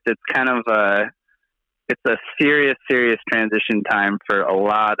honest, it's kind of it's a serious transition time for a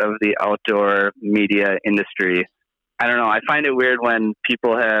lot of the outdoor media industry. I don't know. I find it weird when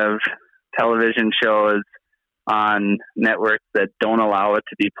people have television shows on networks that don't allow it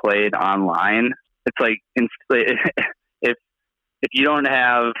to be played online. It's like, if you don't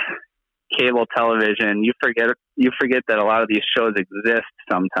have cable television, you forget that a lot of these shows exist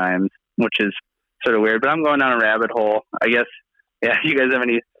sometimes, which is sort of weird. But I'm going down a rabbit hole, I guess. Yeah, you guys have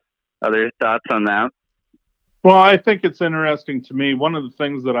any other thoughts on that? Well, I think it's interesting to me. One of the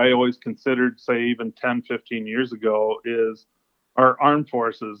things that I always considered, say, even 10, 15 years ago, is our armed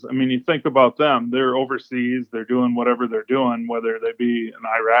forces. I mean, you think about them, they're overseas, they're doing whatever they're doing, whether they be in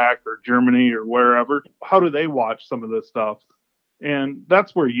Iraq or Germany or wherever. How do they watch some of this stuff? And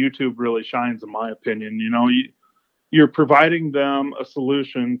that's where YouTube really shines, in my opinion. You know, you're providing them a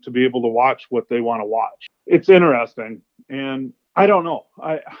solution to be able to watch what they want to watch. It's interesting. And I don't know.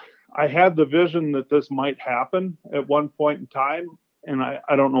 I had the vision that this might happen at one point in time, and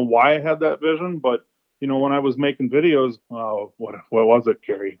I don't know why I had that vision, but you know, when I was making videos, what was it,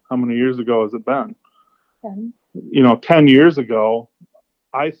 Carrie? How many years ago has it been? 10. You know, 10 years ago,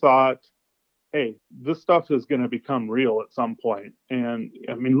 I thought, hey, this stuff is going to become real at some point. And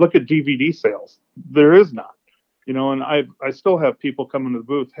I mean, look at DVD sales. There is none, you know, and I still have people coming to the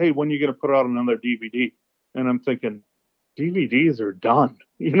booth. Hey, when are you going to put out another DVD? And I'm thinking, DVDs are done.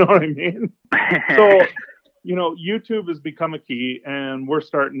 You know what I mean? So, YouTube has become a key, and we're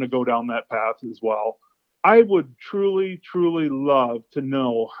starting to go down that path as well. I would truly, truly love to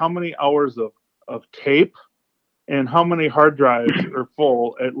know how many hours of tape and how many hard drives are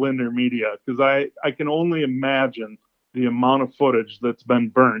full at Linder Media, because I can only imagine the amount of footage that's been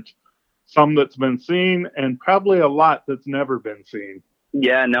burnt, some that's been seen, and probably a lot that's never been seen.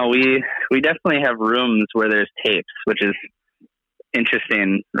 Yeah, no, we definitely have rooms where there's tapes, which is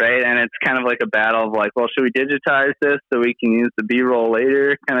interesting, right? And it's kind of like a battle of like, well, should we digitize this so we can use the B-roll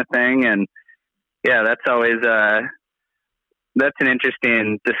later kind of thing? And yeah, that's always that's an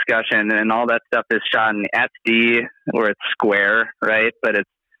interesting discussion, and all that stuff is shot in SD or it's square, right? But it's,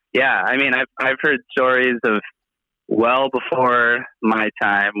 yeah, I mean, I've heard stories of well before my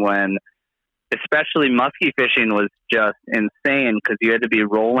time when especially muskie fishing was just insane because you had to be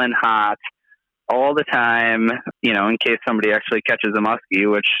rolling hot all the time, in case somebody actually catches a muskie,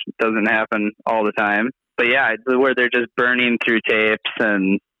 which doesn't happen all the time. But yeah, where they're just burning through tapes,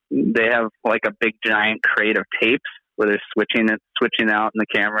 and they have like a big giant crate of tapes where they're switching out in the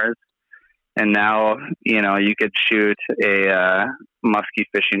cameras. And now, you could shoot a muskie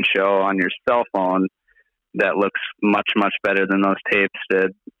fishing show on your cell phone that looks much, much better than those tapes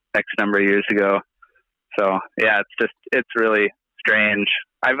did X number of years ago. So yeah, it's really strange.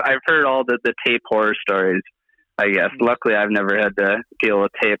 I've heard all the tape horror stories, I guess. Luckily, I've never had to deal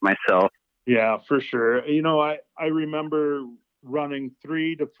with tape myself. Yeah, for sure. I remember running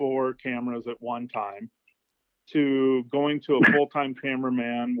 3 to 4 cameras at one time, to going to a full-time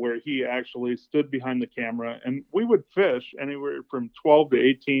cameraman where he actually stood behind the camera, and we would fish anywhere from 12 to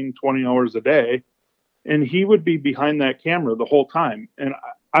 18, 20 hours a day. And he would be behind that camera the whole time. And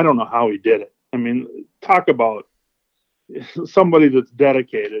I don't know how he did it. I mean, talk about somebody that's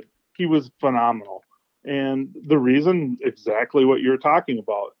dedicated. He was phenomenal. And the reason, exactly what you're talking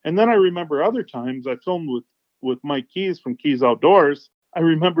about. And then I remember other times I filmed with Mike Keys from Keys Outdoors. I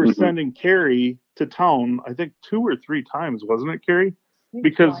remember sending Carrie to town, I think 2 or 3 times, wasn't it, Carrie?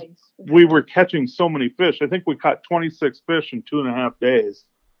 Because we were catching so many fish. I think we caught 26 fish in 2.5 days.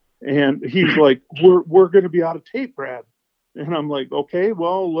 And he's like, we're going to be out of tape, Brad. And I'm like, okay,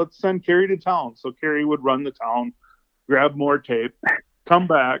 well, let's send Carrie to town. So Carrie would run the town, grab more tape, come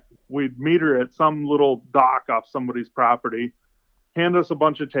back. We'd meet her at some little dock off somebody's property, hand us a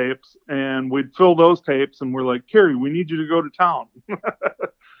bunch of tapes, and we'd fill those tapes. And we're like, Carrie, we need you to go to town.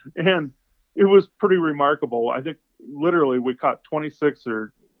 And it was pretty remarkable. I think literally we caught 26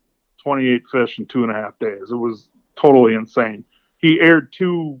 or 28 fish in 2.5 days. It was totally insane. He aired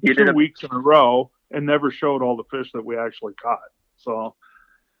two weeks in a row and never showed all the fish that we actually caught. So,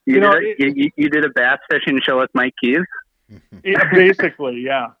 you did a bass fishing show with Mike Keys? Yeah, basically.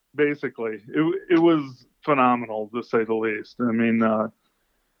 It was phenomenal, to say the least. I mean,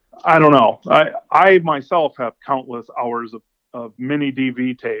 I don't know. I myself have countless hours of mini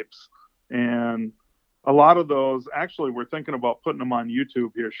DV tapes, and a lot of those, actually, we're thinking about putting them on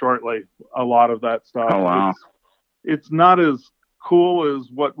YouTube here shortly. A lot of that stuff. Oh, wow. It's not as cool as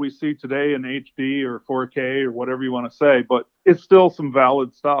what we see today in HD or 4K or whatever you want to say, but it's still some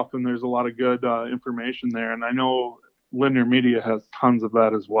valid stuff, and there's a lot of good information there. And I know Linder Media has tons of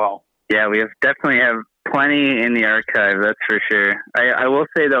that as well. Yeah, we definitely have plenty in the archive, that's for sure. I will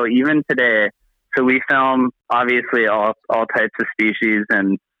say, though, even today, so we film, obviously, all types of species,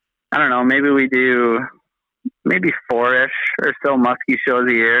 and I don't know, maybe we do 4-ish or so muskie shows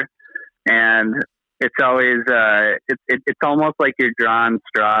a year, and it's always it's almost like you're drawing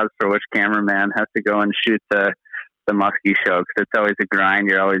straws for which cameraman has to go and shoot the muskie show, because it's always a grind.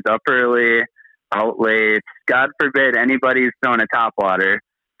 You're always up early, out late. God forbid anybody's throwing a topwater,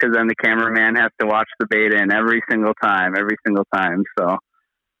 because then the cameraman has to watch the bait in every single time. So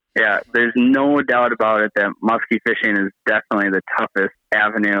yeah, there's no doubt about it that muskie fishing is definitely the toughest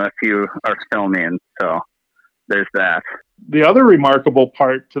avenue if you are filming. So there's that. The other remarkable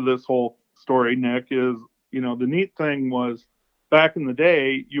part to this whole story, Nick, is, the neat thing was back in the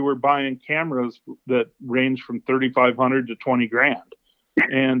day, you were buying cameras that range from $3,500 to $20,000.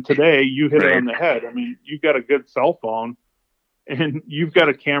 And today you hit it on the head. I mean, you've got a good cell phone and you've got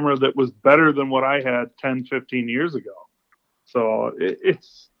a camera that was better than what I had 10, 15 years ago. So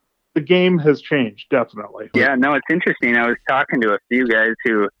the game has changed, definitely. Yeah, no, it's interesting. I was talking to a few guys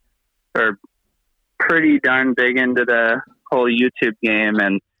who are pretty darn big into the whole YouTube game,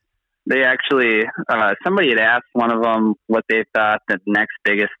 and they actually, somebody had asked one of them what they thought the next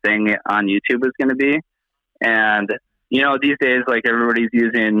biggest thing on YouTube was going to be. And, these days, like, everybody's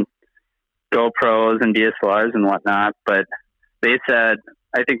using GoPros and DSLRs and whatnot, but they said,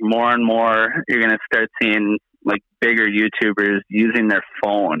 I think more and more you're going to start seeing like bigger YouTubers using their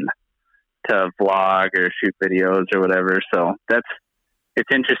phone to vlog or shoot videos or whatever. So it's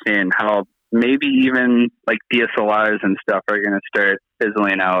interesting how maybe even like DSLRs and stuff are going to start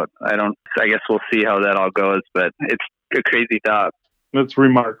fizzling out. I guess we'll see how that all goes, but it's a crazy thought. It's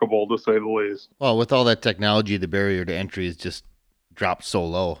remarkable, to say the least. Well, with all that technology, the barrier to entry is just dropped so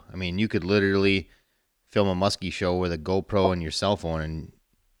low. I mean, you could literally film a muskie show with a GoPro and your cell phone, and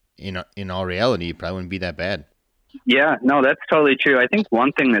in all reality, it probably wouldn't be that bad. Yeah, no, that's totally true. I think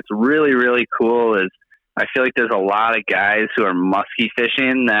one thing that's really, really cool is I feel like there's a lot of guys who are muskie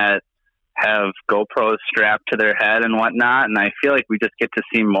fishing that have GoPros strapped to their head and whatnot, and I feel like we just get to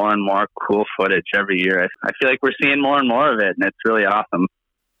see more and more cool footage every year. I feel like we're seeing more and more of it, and it's really awesome.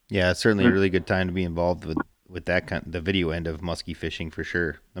 Yeah, it's certainly a really good time to be involved with that the video end of muskie fishing for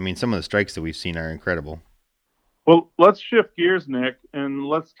sure. I mean, some of the strikes that we've seen are incredible. Well, let's shift gears, Nick, and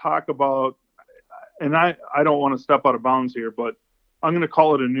let's talk about, and I don't want to step out of bounds here, but I'm going to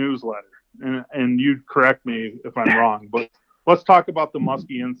call it a newsletter, and you correct me if I'm wrong, but let's talk about the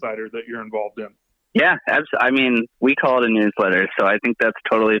Muskie Insider that you're involved in. Yeah, I mean, we call it a newsletter, so I think that's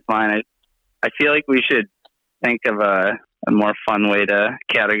totally fine. I feel like we should think of a more fun way to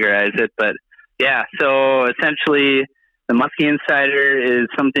categorize it, but yeah, so essentially the Muskie Insider is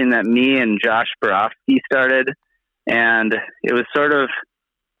something that me and Josh Borofsky started, and it was sort of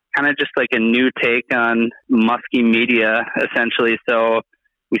kind of just like a new take on muskie media, essentially. So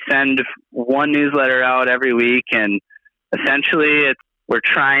we send one newsletter out every week, and essentially we're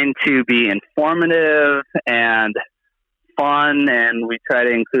trying to be informative and fun, and we try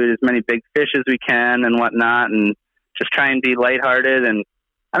to include as many big fish as we can and whatnot, and just try and be lighthearted. And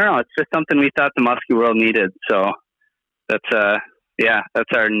I don't know, it's just something we thought the muskie world needed. So that's our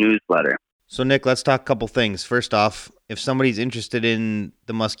newsletter. So Nick, let's talk a couple things. First off, if somebody's interested in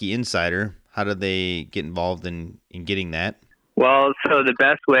the Muskie Insider, how do they get involved in getting that? Well, so the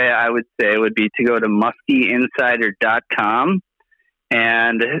best way I would say would be to go to muskieinsider.com,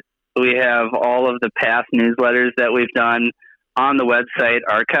 and we have all of the past newsletters that we've done on the website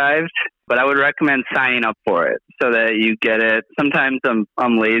archived, but I would recommend signing up for it so that you get it. Sometimes I'm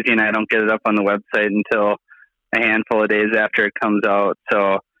lazy and I don't get it up on the website until a handful of days after it comes out.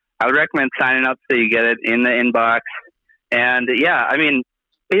 So I would recommend signing up so you get it in the inbox. And yeah, I mean,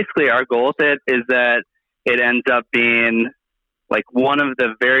 basically our goal with it is that it ends up being like one of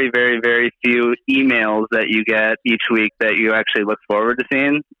the very, very, very few emails that you get each week that you actually look forward to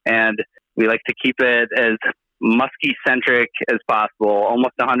seeing. And we like to keep it as muskie-centric as possible,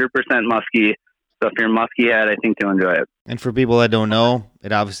 almost 100% muskie. So if you're a muskie head, I think you'll enjoy it. And for people that don't know,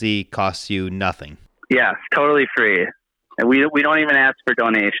 it obviously costs you nothing. Yeah, it's totally free. And we don't even ask for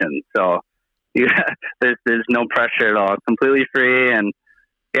donations. So there's no pressure at all. It's completely free. And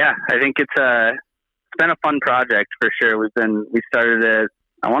yeah, I think it's been a fun project for sure. We started it,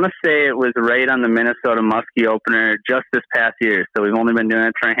 I want to say it was right on the Minnesota Muskie opener just this past year. So we've only been doing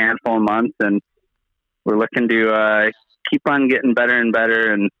it for a handful of months, and we're looking to keep on getting better and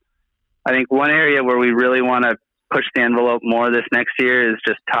better. And I think one area where we really want to push the envelope more this next year is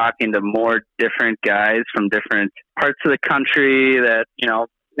just talking to more different guys from different parts of the country that,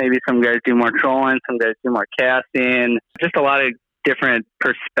 maybe some guys do more trolling, some guys do more casting, just a lot of different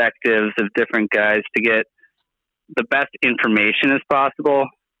perspectives of different guys to get the best information as possible.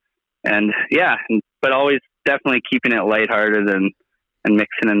 And yeah, but always definitely keeping it lighthearted and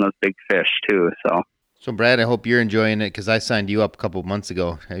mixing in those big fish too. So Brad, I hope you're enjoying it because I signed you up a couple of months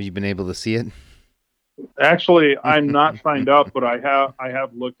ago. Have you been able to see it? Actually, I'm not signed up, but I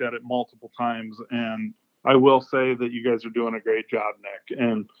have looked at it multiple times, and I will say that you guys are doing a great job, Nick,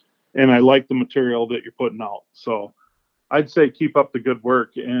 and I like the material that you're putting out. So I'd say keep up the good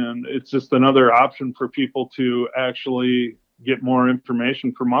work, and it's just another option for people to actually get more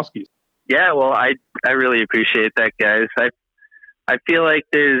information for muskies. Yeah, well, I really appreciate that, guys. I feel like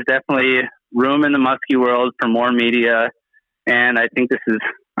there's definitely room in the muskie world for more media, and I think this is,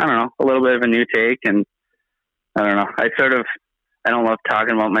 I don't know, a little bit of a new take, and I don't know. I don't love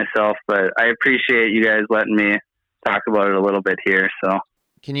talking about myself, but I appreciate you guys letting me talk about it a little bit here. So,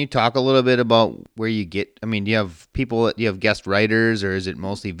 can you talk a little bit about where you get? I mean, do you have guest writers, or is it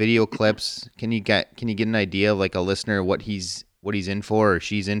mostly video clips? Can you get an idea of like a listener what he's in for or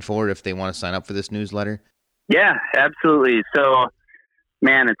she's in for if they want to sign up for this newsletter? Yeah, absolutely. So,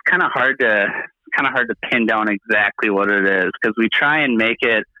 man, it's kind of hard to pin down exactly what it is because we try and make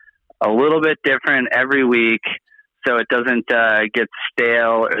it a little bit different every week so it doesn't get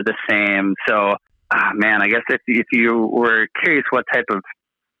stale or the same. So, man, I guess if you were curious what type of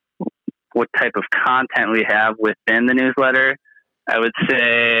content we have within the newsletter, I would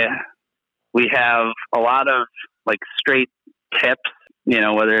say we have a lot of like straight tips,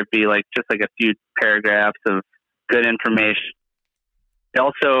 whether it be like just like a few paragraphs of good information. We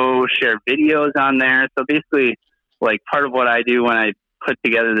also share videos on there. So basically, like part of what I do when I put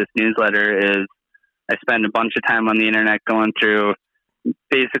together this newsletter is I spend a bunch of time on the internet going through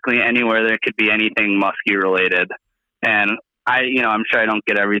basically anywhere there could be anything muskie related. And I'm sure I don't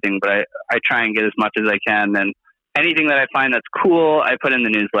get everything, but I try and get as much as I can. And anything that I find that's cool, I put in the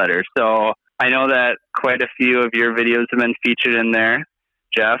newsletter. So I know that quite a few of your videos have been featured in there,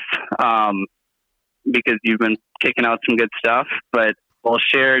 Jeff, because you've been kicking out some good stuff. But we'll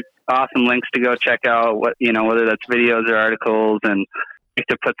share awesome links to go check out whether that's videos or articles, and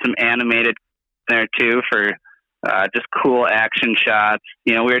to put some animated there too for just cool action shots.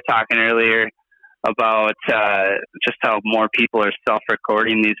 We were talking earlier about just how more people are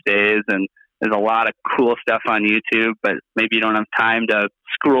self-recording these days, and there's a lot of cool stuff on YouTube, but maybe you don't have time to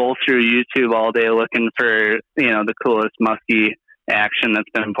scroll through YouTube all day looking for, the coolest muskie action that's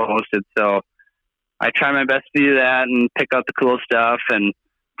been posted. So I try my best to do that and pick out the cool stuff and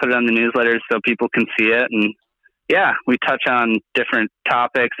put it on the newsletter so people can see it. And yeah, we touch on different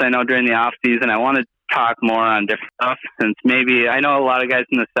topics. I know during the off season, I want to talk more on different stuff, since maybe I know a lot of guys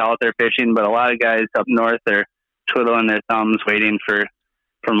in the South are fishing, but a lot of guys up north are twiddling their thumbs waiting for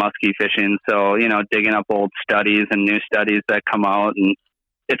muskie fishing. So, digging up old studies and new studies that come out, and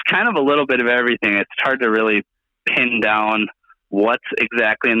it's kind of a little bit of everything. It's hard to really pin down what's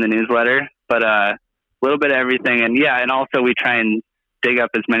exactly in the newsletter, but a little bit of everything. And yeah, and also we try and dig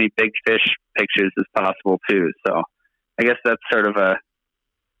up as many big fish pictures as possible too. So I guess that's sort of a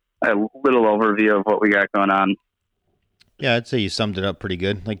little overview of what we got going on. Yeah, I'd say you summed it up pretty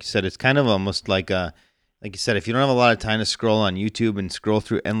good. Like you said, it's kind of almost like you said, if you don't have a lot of time to scroll on YouTube and scroll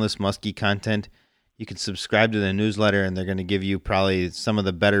through endless muskie content, you can subscribe to the newsletter, and they're going to give you probably some of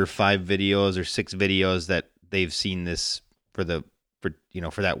the better 5 videos or 6 videos that they've seen this for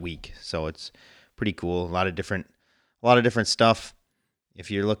that week. So it's pretty cool. A lot of different stuff. If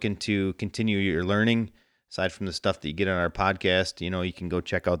you're looking to continue your learning, aside from the stuff that you get on our podcast, you can go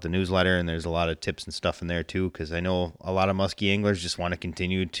check out the newsletter, and there's a lot of tips and stuff in there too, because I know a lot of muskie anglers just want to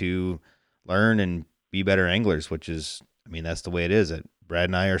continue to learn and be better anglers, which is, that's the way it is. Brad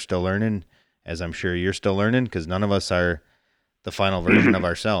and I are still learning, as I'm sure you're still learning, because none of us are the final version of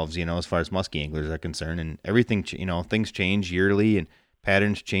ourselves, as far as muskie anglers are concerned. And everything, things change yearly, and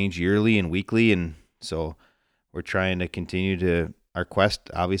patterns change yearly and weekly. And so we're trying to continue our quest,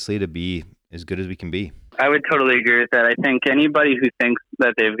 obviously, to be as good as we can be. I would totally agree with that. I think anybody who thinks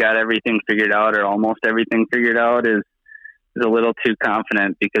that they've got everything figured out or almost everything figured out is a little too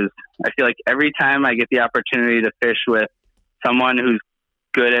confident, because I feel like every time I get the opportunity to fish with someone who's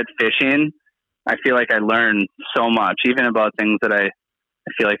good at fishing, I feel like I learn so much, even about things that I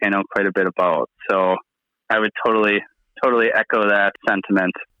feel like I know quite a bit about. So I would totally echo that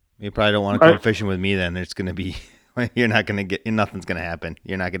sentiment. You probably don't want to come fishing with me then. There's going to be, nothing's going to happen.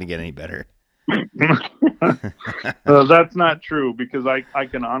 You're not going to get any better. That's not true, because I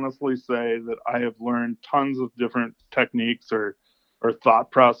can honestly say that I have learned tons of different techniques or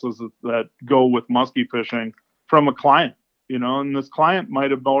thought processes that go with muskie fishing from a client, and this client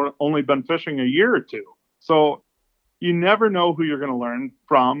might have only been fishing a year or two. So you never know who you're going to learn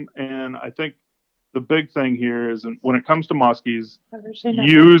from. And I think the big thing here is, when it comes to muskies,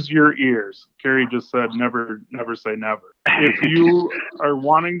 use your ears. Carrie just said, never say never. If you are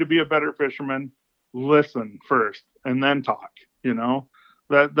wanting to be a better fisherman, listen first and then talk.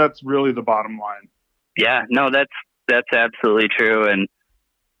 That's really the bottom line. Yeah, no, that's absolutely true. And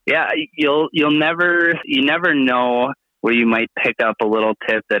yeah, you never know where you might pick up a little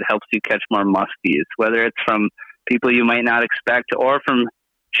tip that helps you catch more muskies, whether it's from people you might not expect or from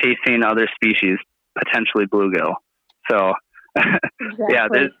chasing other species, potentially bluegill. So exactly. Yeah,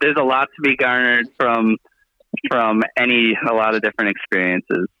 there's a lot to be garnered from a lot of different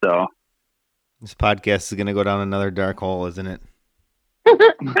experiences. So this podcast is going to go down another dark hole, isn't it? All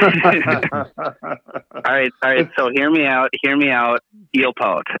right. So hear me out. Eel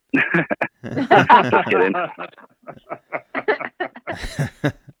pout. Just kidding.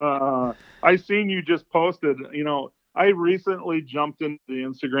 I seen you just posted, I recently jumped into the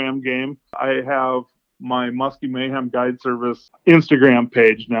Instagram game. I have my Muskie Mayhem Guide Service Instagram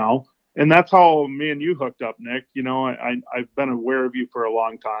page now. And that's how me and you hooked up, Nick. I've been aware of you for a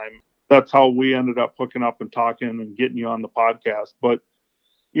long time. That's how we ended up hooking up and talking and getting you on the podcast. But,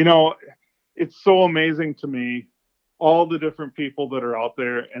 it's so amazing to me, all the different people that are out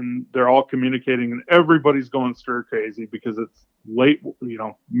there, and they're all communicating, and everybody's going stir crazy because it's late,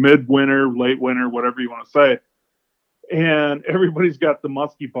 midwinter, late winter, whatever you want to say. and everybody's got the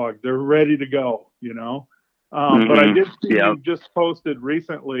musky bug. They're ready to go, But I did see you just posted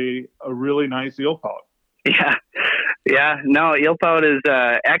recently a really nice eel pout. Yeah. No, eel pout is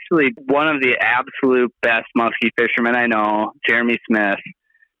actually one of the absolute best musky fishermen I know. Jeremy Smith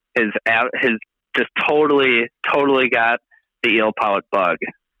has just totally got the eel pout bug.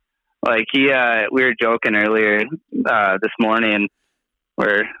 Like we were joking earlier this morning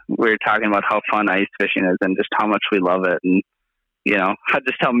where we were talking about how fun ice fishing is and just how much we love it, and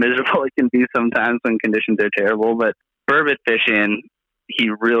just how miserable it can be sometimes when conditions are terrible. But burbot fishing, he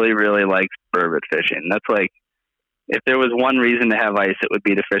really, really likes burbot fishing. That's like, if there was one reason to have ice, it would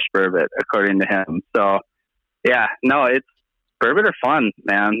be to fish burbot, according to him. So, yeah, no, burbot are fun,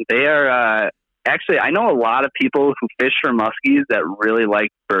 man. They are, actually, I know a lot of people who fish for muskies that really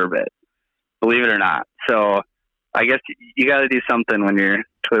like burbot, believe it or not. So, I guess you got to do something when you're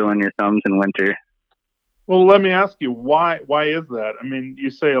twiddling your thumbs in winter. Well, let me ask you, why is that? I mean, you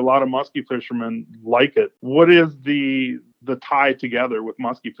say a lot of muskie fishermen like it. What is the tie together with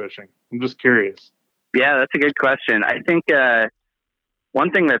muskie fishing? I'm just curious. Yeah, that's a good question. I think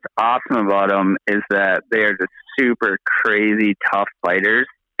one thing that's awesome about them is that they are just super crazy tough fighters.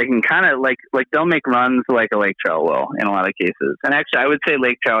 They can kind of like they'll make runs like a lake trout will in a lot of cases. And actually, I would say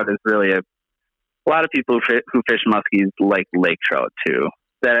lake trout is really a lot of people who fish muskies like lake trout too.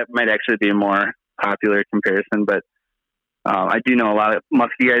 That might actually be a more popular comparison, but I do know a lot of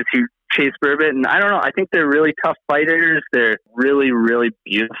muskie guys who chase burbot, and I don't know. I think they're really tough fighters. They're really, really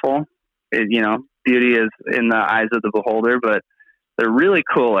beautiful. Beauty is in the eyes of the beholder, but they're really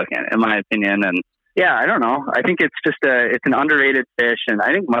cool looking, in my opinion. And yeah, I don't know. I think it's just it's an underrated fish, and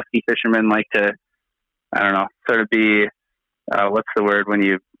I think muskie fishermen like to, I don't know, sort of be what's the word when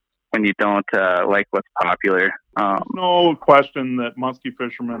you don't like what's popular. No question that muskie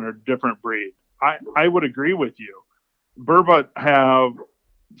fishermen are a different breed. I would agree with you. Burbot have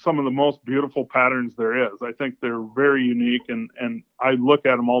some of the most beautiful patterns there is. I think they're very unique, and I look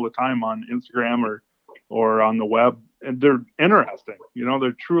at them all the time on Instagram or on the web, and they're interesting.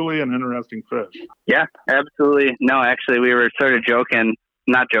 They're truly an interesting fish. Yeah, absolutely. No, actually, we were sort of joking.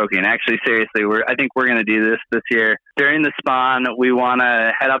 Not joking. Actually, seriously, I think we're going to do this year. During the spawn, we want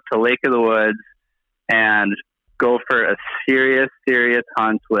to head up to Lake of the Woods and go for a serious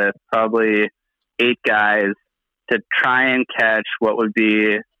hunt with probably 8 guys to try and catch what would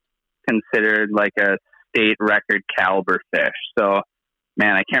be considered like a state record caliber fish. So,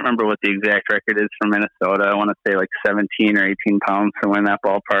 man, I can't remember what the exact record is for Minnesota. I want to say like 17 or 18 pounds, somewhere in that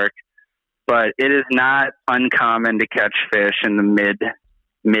ballpark. But it is not uncommon to catch fish in the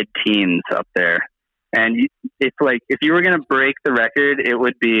mid-teens up there. And it's like, if you were going to break the record, it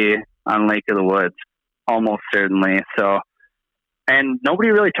would be on Lake of the Woods, almost certainly. So, and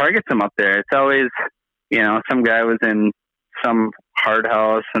nobody really targets them up there. It's always, some guy was in some hard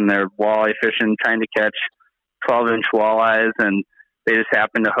house and they're walleye fishing, trying to catch 12-inch walleyes, and they just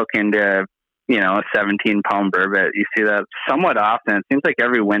happen to hook into, a 17-pound burbot. You see that somewhat often. It seems like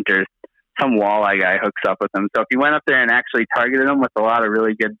every winter some walleye guy hooks up with them. So if you went up there and actually targeted them with a lot of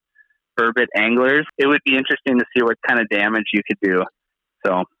really good burbot anglers, it would be interesting to see what kind of damage you could do.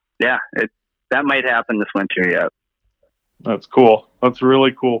 So, yeah, that might happen this winter yet. That's cool. That's a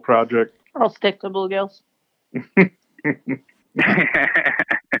really cool project. I'll stick to bluegills.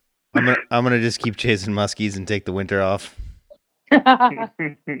 I'm gonna just keep chasing muskies and take the winter off. You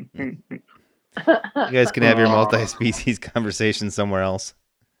guys can have your multi-species conversation somewhere else.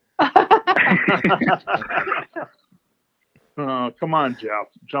 Oh, come on, Jeff.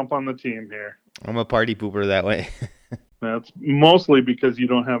 Jump on the team here. I'm a party pooper that way. That's mostly because you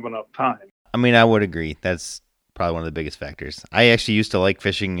don't have enough time. I mean, I would agree. That's probably one of the biggest factors. I actually used to like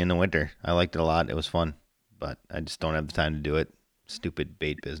fishing in the winter. I liked it a lot. It was fun. But I just don't have the time to do it. Stupid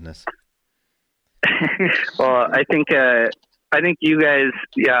bait business. Well, I think you guys,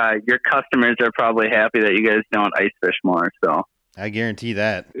 your customers are probably happy that you guys don't ice fish more. So I guarantee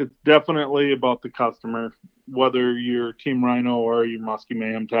that. It's definitely about the customer, whether you're Team Rhino or you're Muskie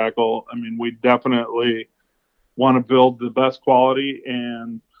Mayhem Tackle. I mean, we definitely want to build the best quality,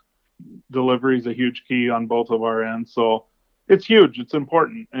 and delivery is a huge key on both of our ends. So it's huge. It's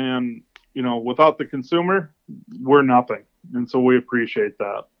important. And, without the consumer, we're nothing. And so we appreciate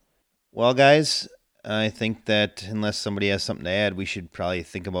that. Well, guys, I think that unless somebody has something to add, we should probably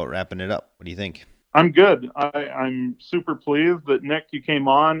think about wrapping it up. What do you think? I'm good. I'm super pleased that, Nick, you came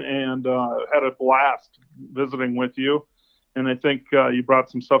on and had a blast visiting with you. And I think you brought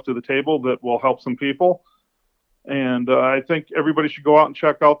some stuff to the table that will help some people. And I think everybody should go out and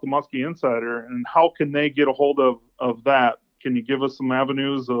check out the Muskie Insider. And how can they get a hold of that? Can you give us some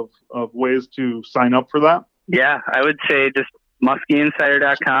avenues of ways to sign up for that? Yeah, I would say just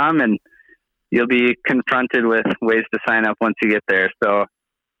MuskieInsider.com, and you'll be confronted with ways to sign up once you get there. So,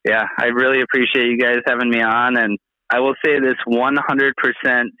 yeah, I really appreciate you guys having me on, and I will say this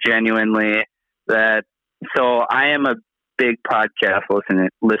 100% genuinely that, so I am a big podcast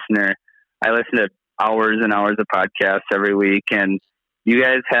listener. I listen to hours and hours of podcasts every week, and you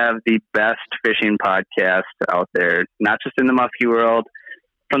guys have the best fishing podcast out there, not just in the muskie world.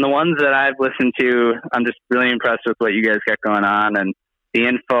 From the ones that I've listened to, I'm just really impressed with what you guys got going on, and the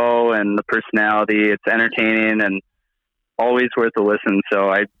info and the personality. It's entertaining and always worth a listen.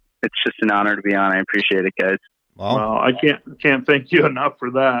 So it's just an honor to be on. I appreciate it, guys. Well, I can't thank you enough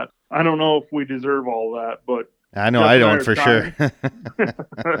for that. I don't know if we deserve all that, but I know I don't for sure.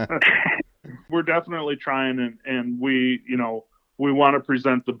 We're definitely trying, and we want to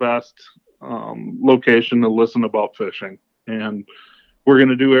present the best location to listen about fishing, and we're going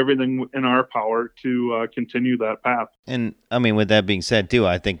to do everything in our power to continue that path. And I mean, with that being said, too,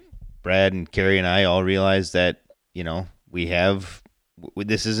 I think Brad and Carrie and I all realize that this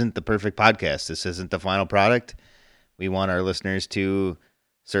isn't the perfect podcast. This isn't the final product. We want our listeners to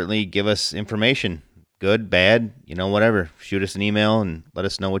certainly give us information, good, bad, whatever. Shoot us an email and let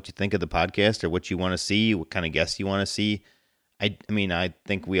us know what you think of the podcast or what you want to see, what kind of guests you want to see. I mean, I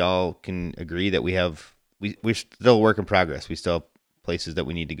think we all can agree that we're still a work in progress. We still have places that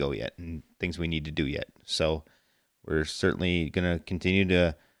we need to go yet and things we need to do yet. So we're certainly going to continue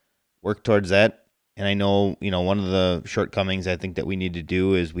to work towards that. And I know, one of the shortcomings I think that we need to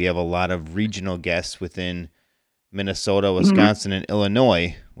do is we have a lot of regional guests within Minnesota, Wisconsin, and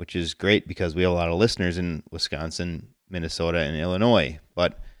Illinois, which is great because we have a lot of listeners in Wisconsin, Minnesota, and Illinois.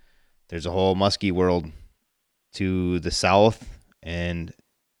 But there's a whole muskie world to the south and,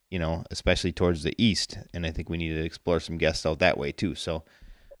 especially towards the east. And I think we need to explore some guests out that way too. So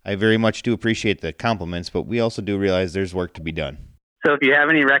I very much do appreciate the compliments, but we also do realize there's work to be done. So if you have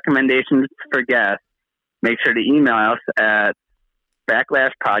any recommendations for guests, make sure to email us at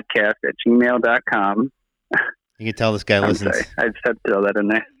backlashpodcast@gmail.com. You can tell this guy listens. Sorry, I just had to throw that in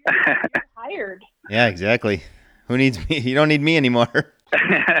there. Tired. Yeah, exactly. Who needs me? You don't need me anymore.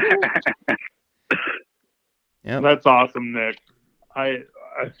 Yep. That's awesome, Nick. It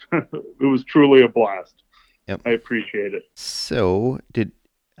was truly a blast. Yep. I appreciate it. So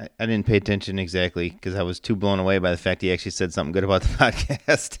I didn't pay attention exactly because I was too blown away by the fact he actually said something good about the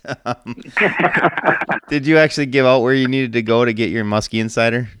podcast. Did you actually give out where you needed to go to get your Muskie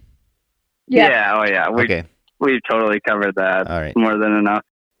Insider? Yeah. Oh, yeah. Okay. We've totally covered that. All right. More than enough.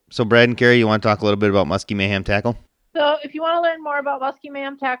 So, Brad and Carrie, you want to talk a little bit about Muskie Mayhem Tackle? So if you want to learn more about Muskie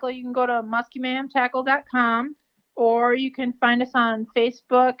Mayhem Tackle, you can go to muskiemayhemtackle.com, or you can find us on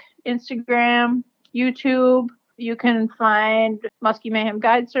Facebook, Instagram, YouTube. You can find Muskie Mayhem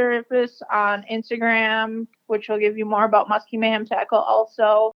Guide Service on Instagram, which will give you more about Muskie Mayhem Tackle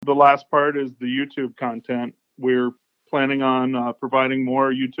also. The last part is the YouTube content. We're planning on providing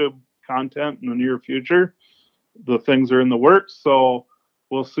more YouTube content in the near future. The things are in the works, so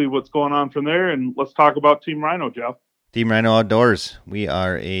we'll see what's going on from there. And let's talk about Team Rhino, Jeff. Team Rhino Outdoors. We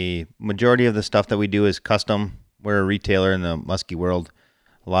are a majority of the stuff that we do is custom. We're a retailer in the muskie world.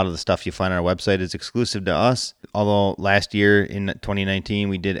 A lot of the stuff you find on our website is exclusive to us. Although last year in 2019,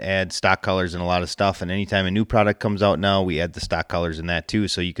 we did add stock colors and a lot of stuff. And anytime a new product comes out now, we add the stock colors in that too.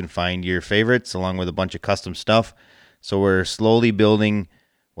 So you can find your favorites along with a bunch of custom stuff. So we're slowly building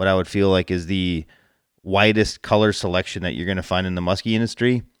what I would feel like is the widest color selection that you're going to find in the muskie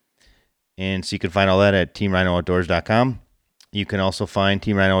industry. And so you can find all that at teamrhinooutdoors.com. You can also find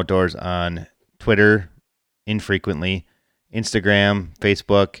Team Rhino Outdoors on Twitter, infrequently, Instagram,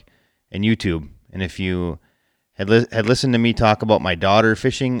 Facebook, and YouTube. And if you had listened to me talk about my daughter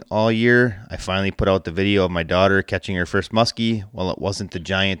fishing all year, I finally put out the video of my daughter catching her first muskie. Well, it wasn't the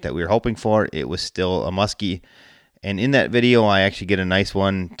giant that we were hoping for. It was still a muskie. And in that video, I actually get a nice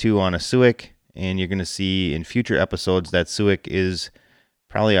one, too, on a Suick. And you're going to see in future episodes that Suick is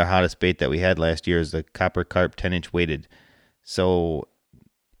probably our hottest bait that we had last year is the Copper Carp 10-inch weighted. So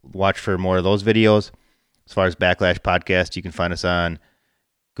watch for more of those videos. As far as Backlash Podcast, you can find us on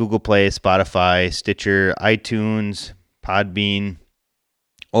Google Play, Spotify, Stitcher, iTunes, Podbean,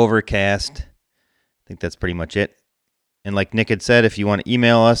 Overcast. I think that's pretty much it. And like Nick had said, if you want to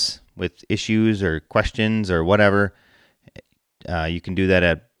email us with issues or questions or whatever, you can do that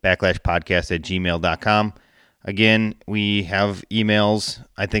at backlashpodcast@gmail.com. Again, we have emails.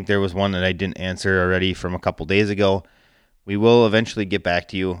 I think there was one that I didn't answer already from a couple days ago. We will eventually get back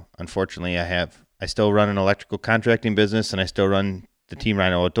to you. Unfortunately, I still run an electrical contracting business, and I still run the Team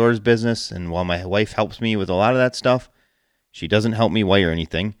Rhino Outdoors business. And while my wife helps me with a lot of that stuff, she doesn't help me wire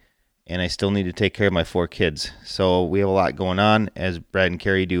anything. and I still need to take care of my 4 kids. So we have a lot going on, as Brad and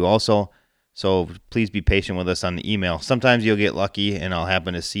Carrie do also. So please be patient with us on the email. Sometimes you'll get lucky and I'll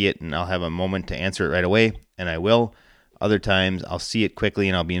happen to see it and I'll have a moment to answer it right away, and I will. Other times I'll see it quickly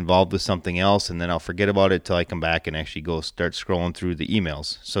and I'll be involved with something else, and then I'll forget about it till I come back and actually go start scrolling through the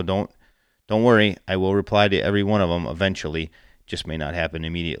emails. So don't worry, I will reply to every one of them eventually. It just may not happen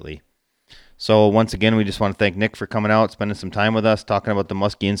immediately. So once again, we just want to thank Nick for coming out, spending some time with us, talking about the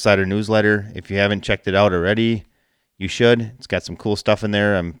Muskie Insider newsletter. If you haven't checked it out already, you should. It's got some cool stuff in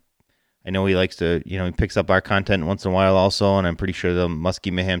there. I know he likes to, he picks up our content once in a while also, and I'm pretty sure the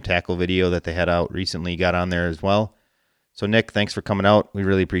Muskie Mayhem tackle video that they had out recently got on there as well. So Nick, thanks for coming out. We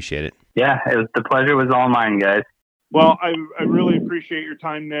really appreciate it. Yeah, the pleasure was all mine, guys. Well, I really appreciate your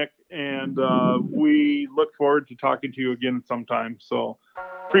time, Nick, and we look forward to talking to you again sometime. So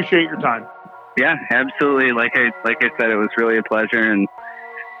appreciate your time. Yeah, absolutely. Like I said, it was really a pleasure, and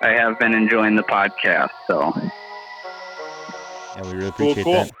I have been enjoying the podcast. So yeah, we really appreciate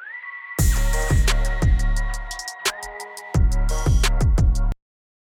that.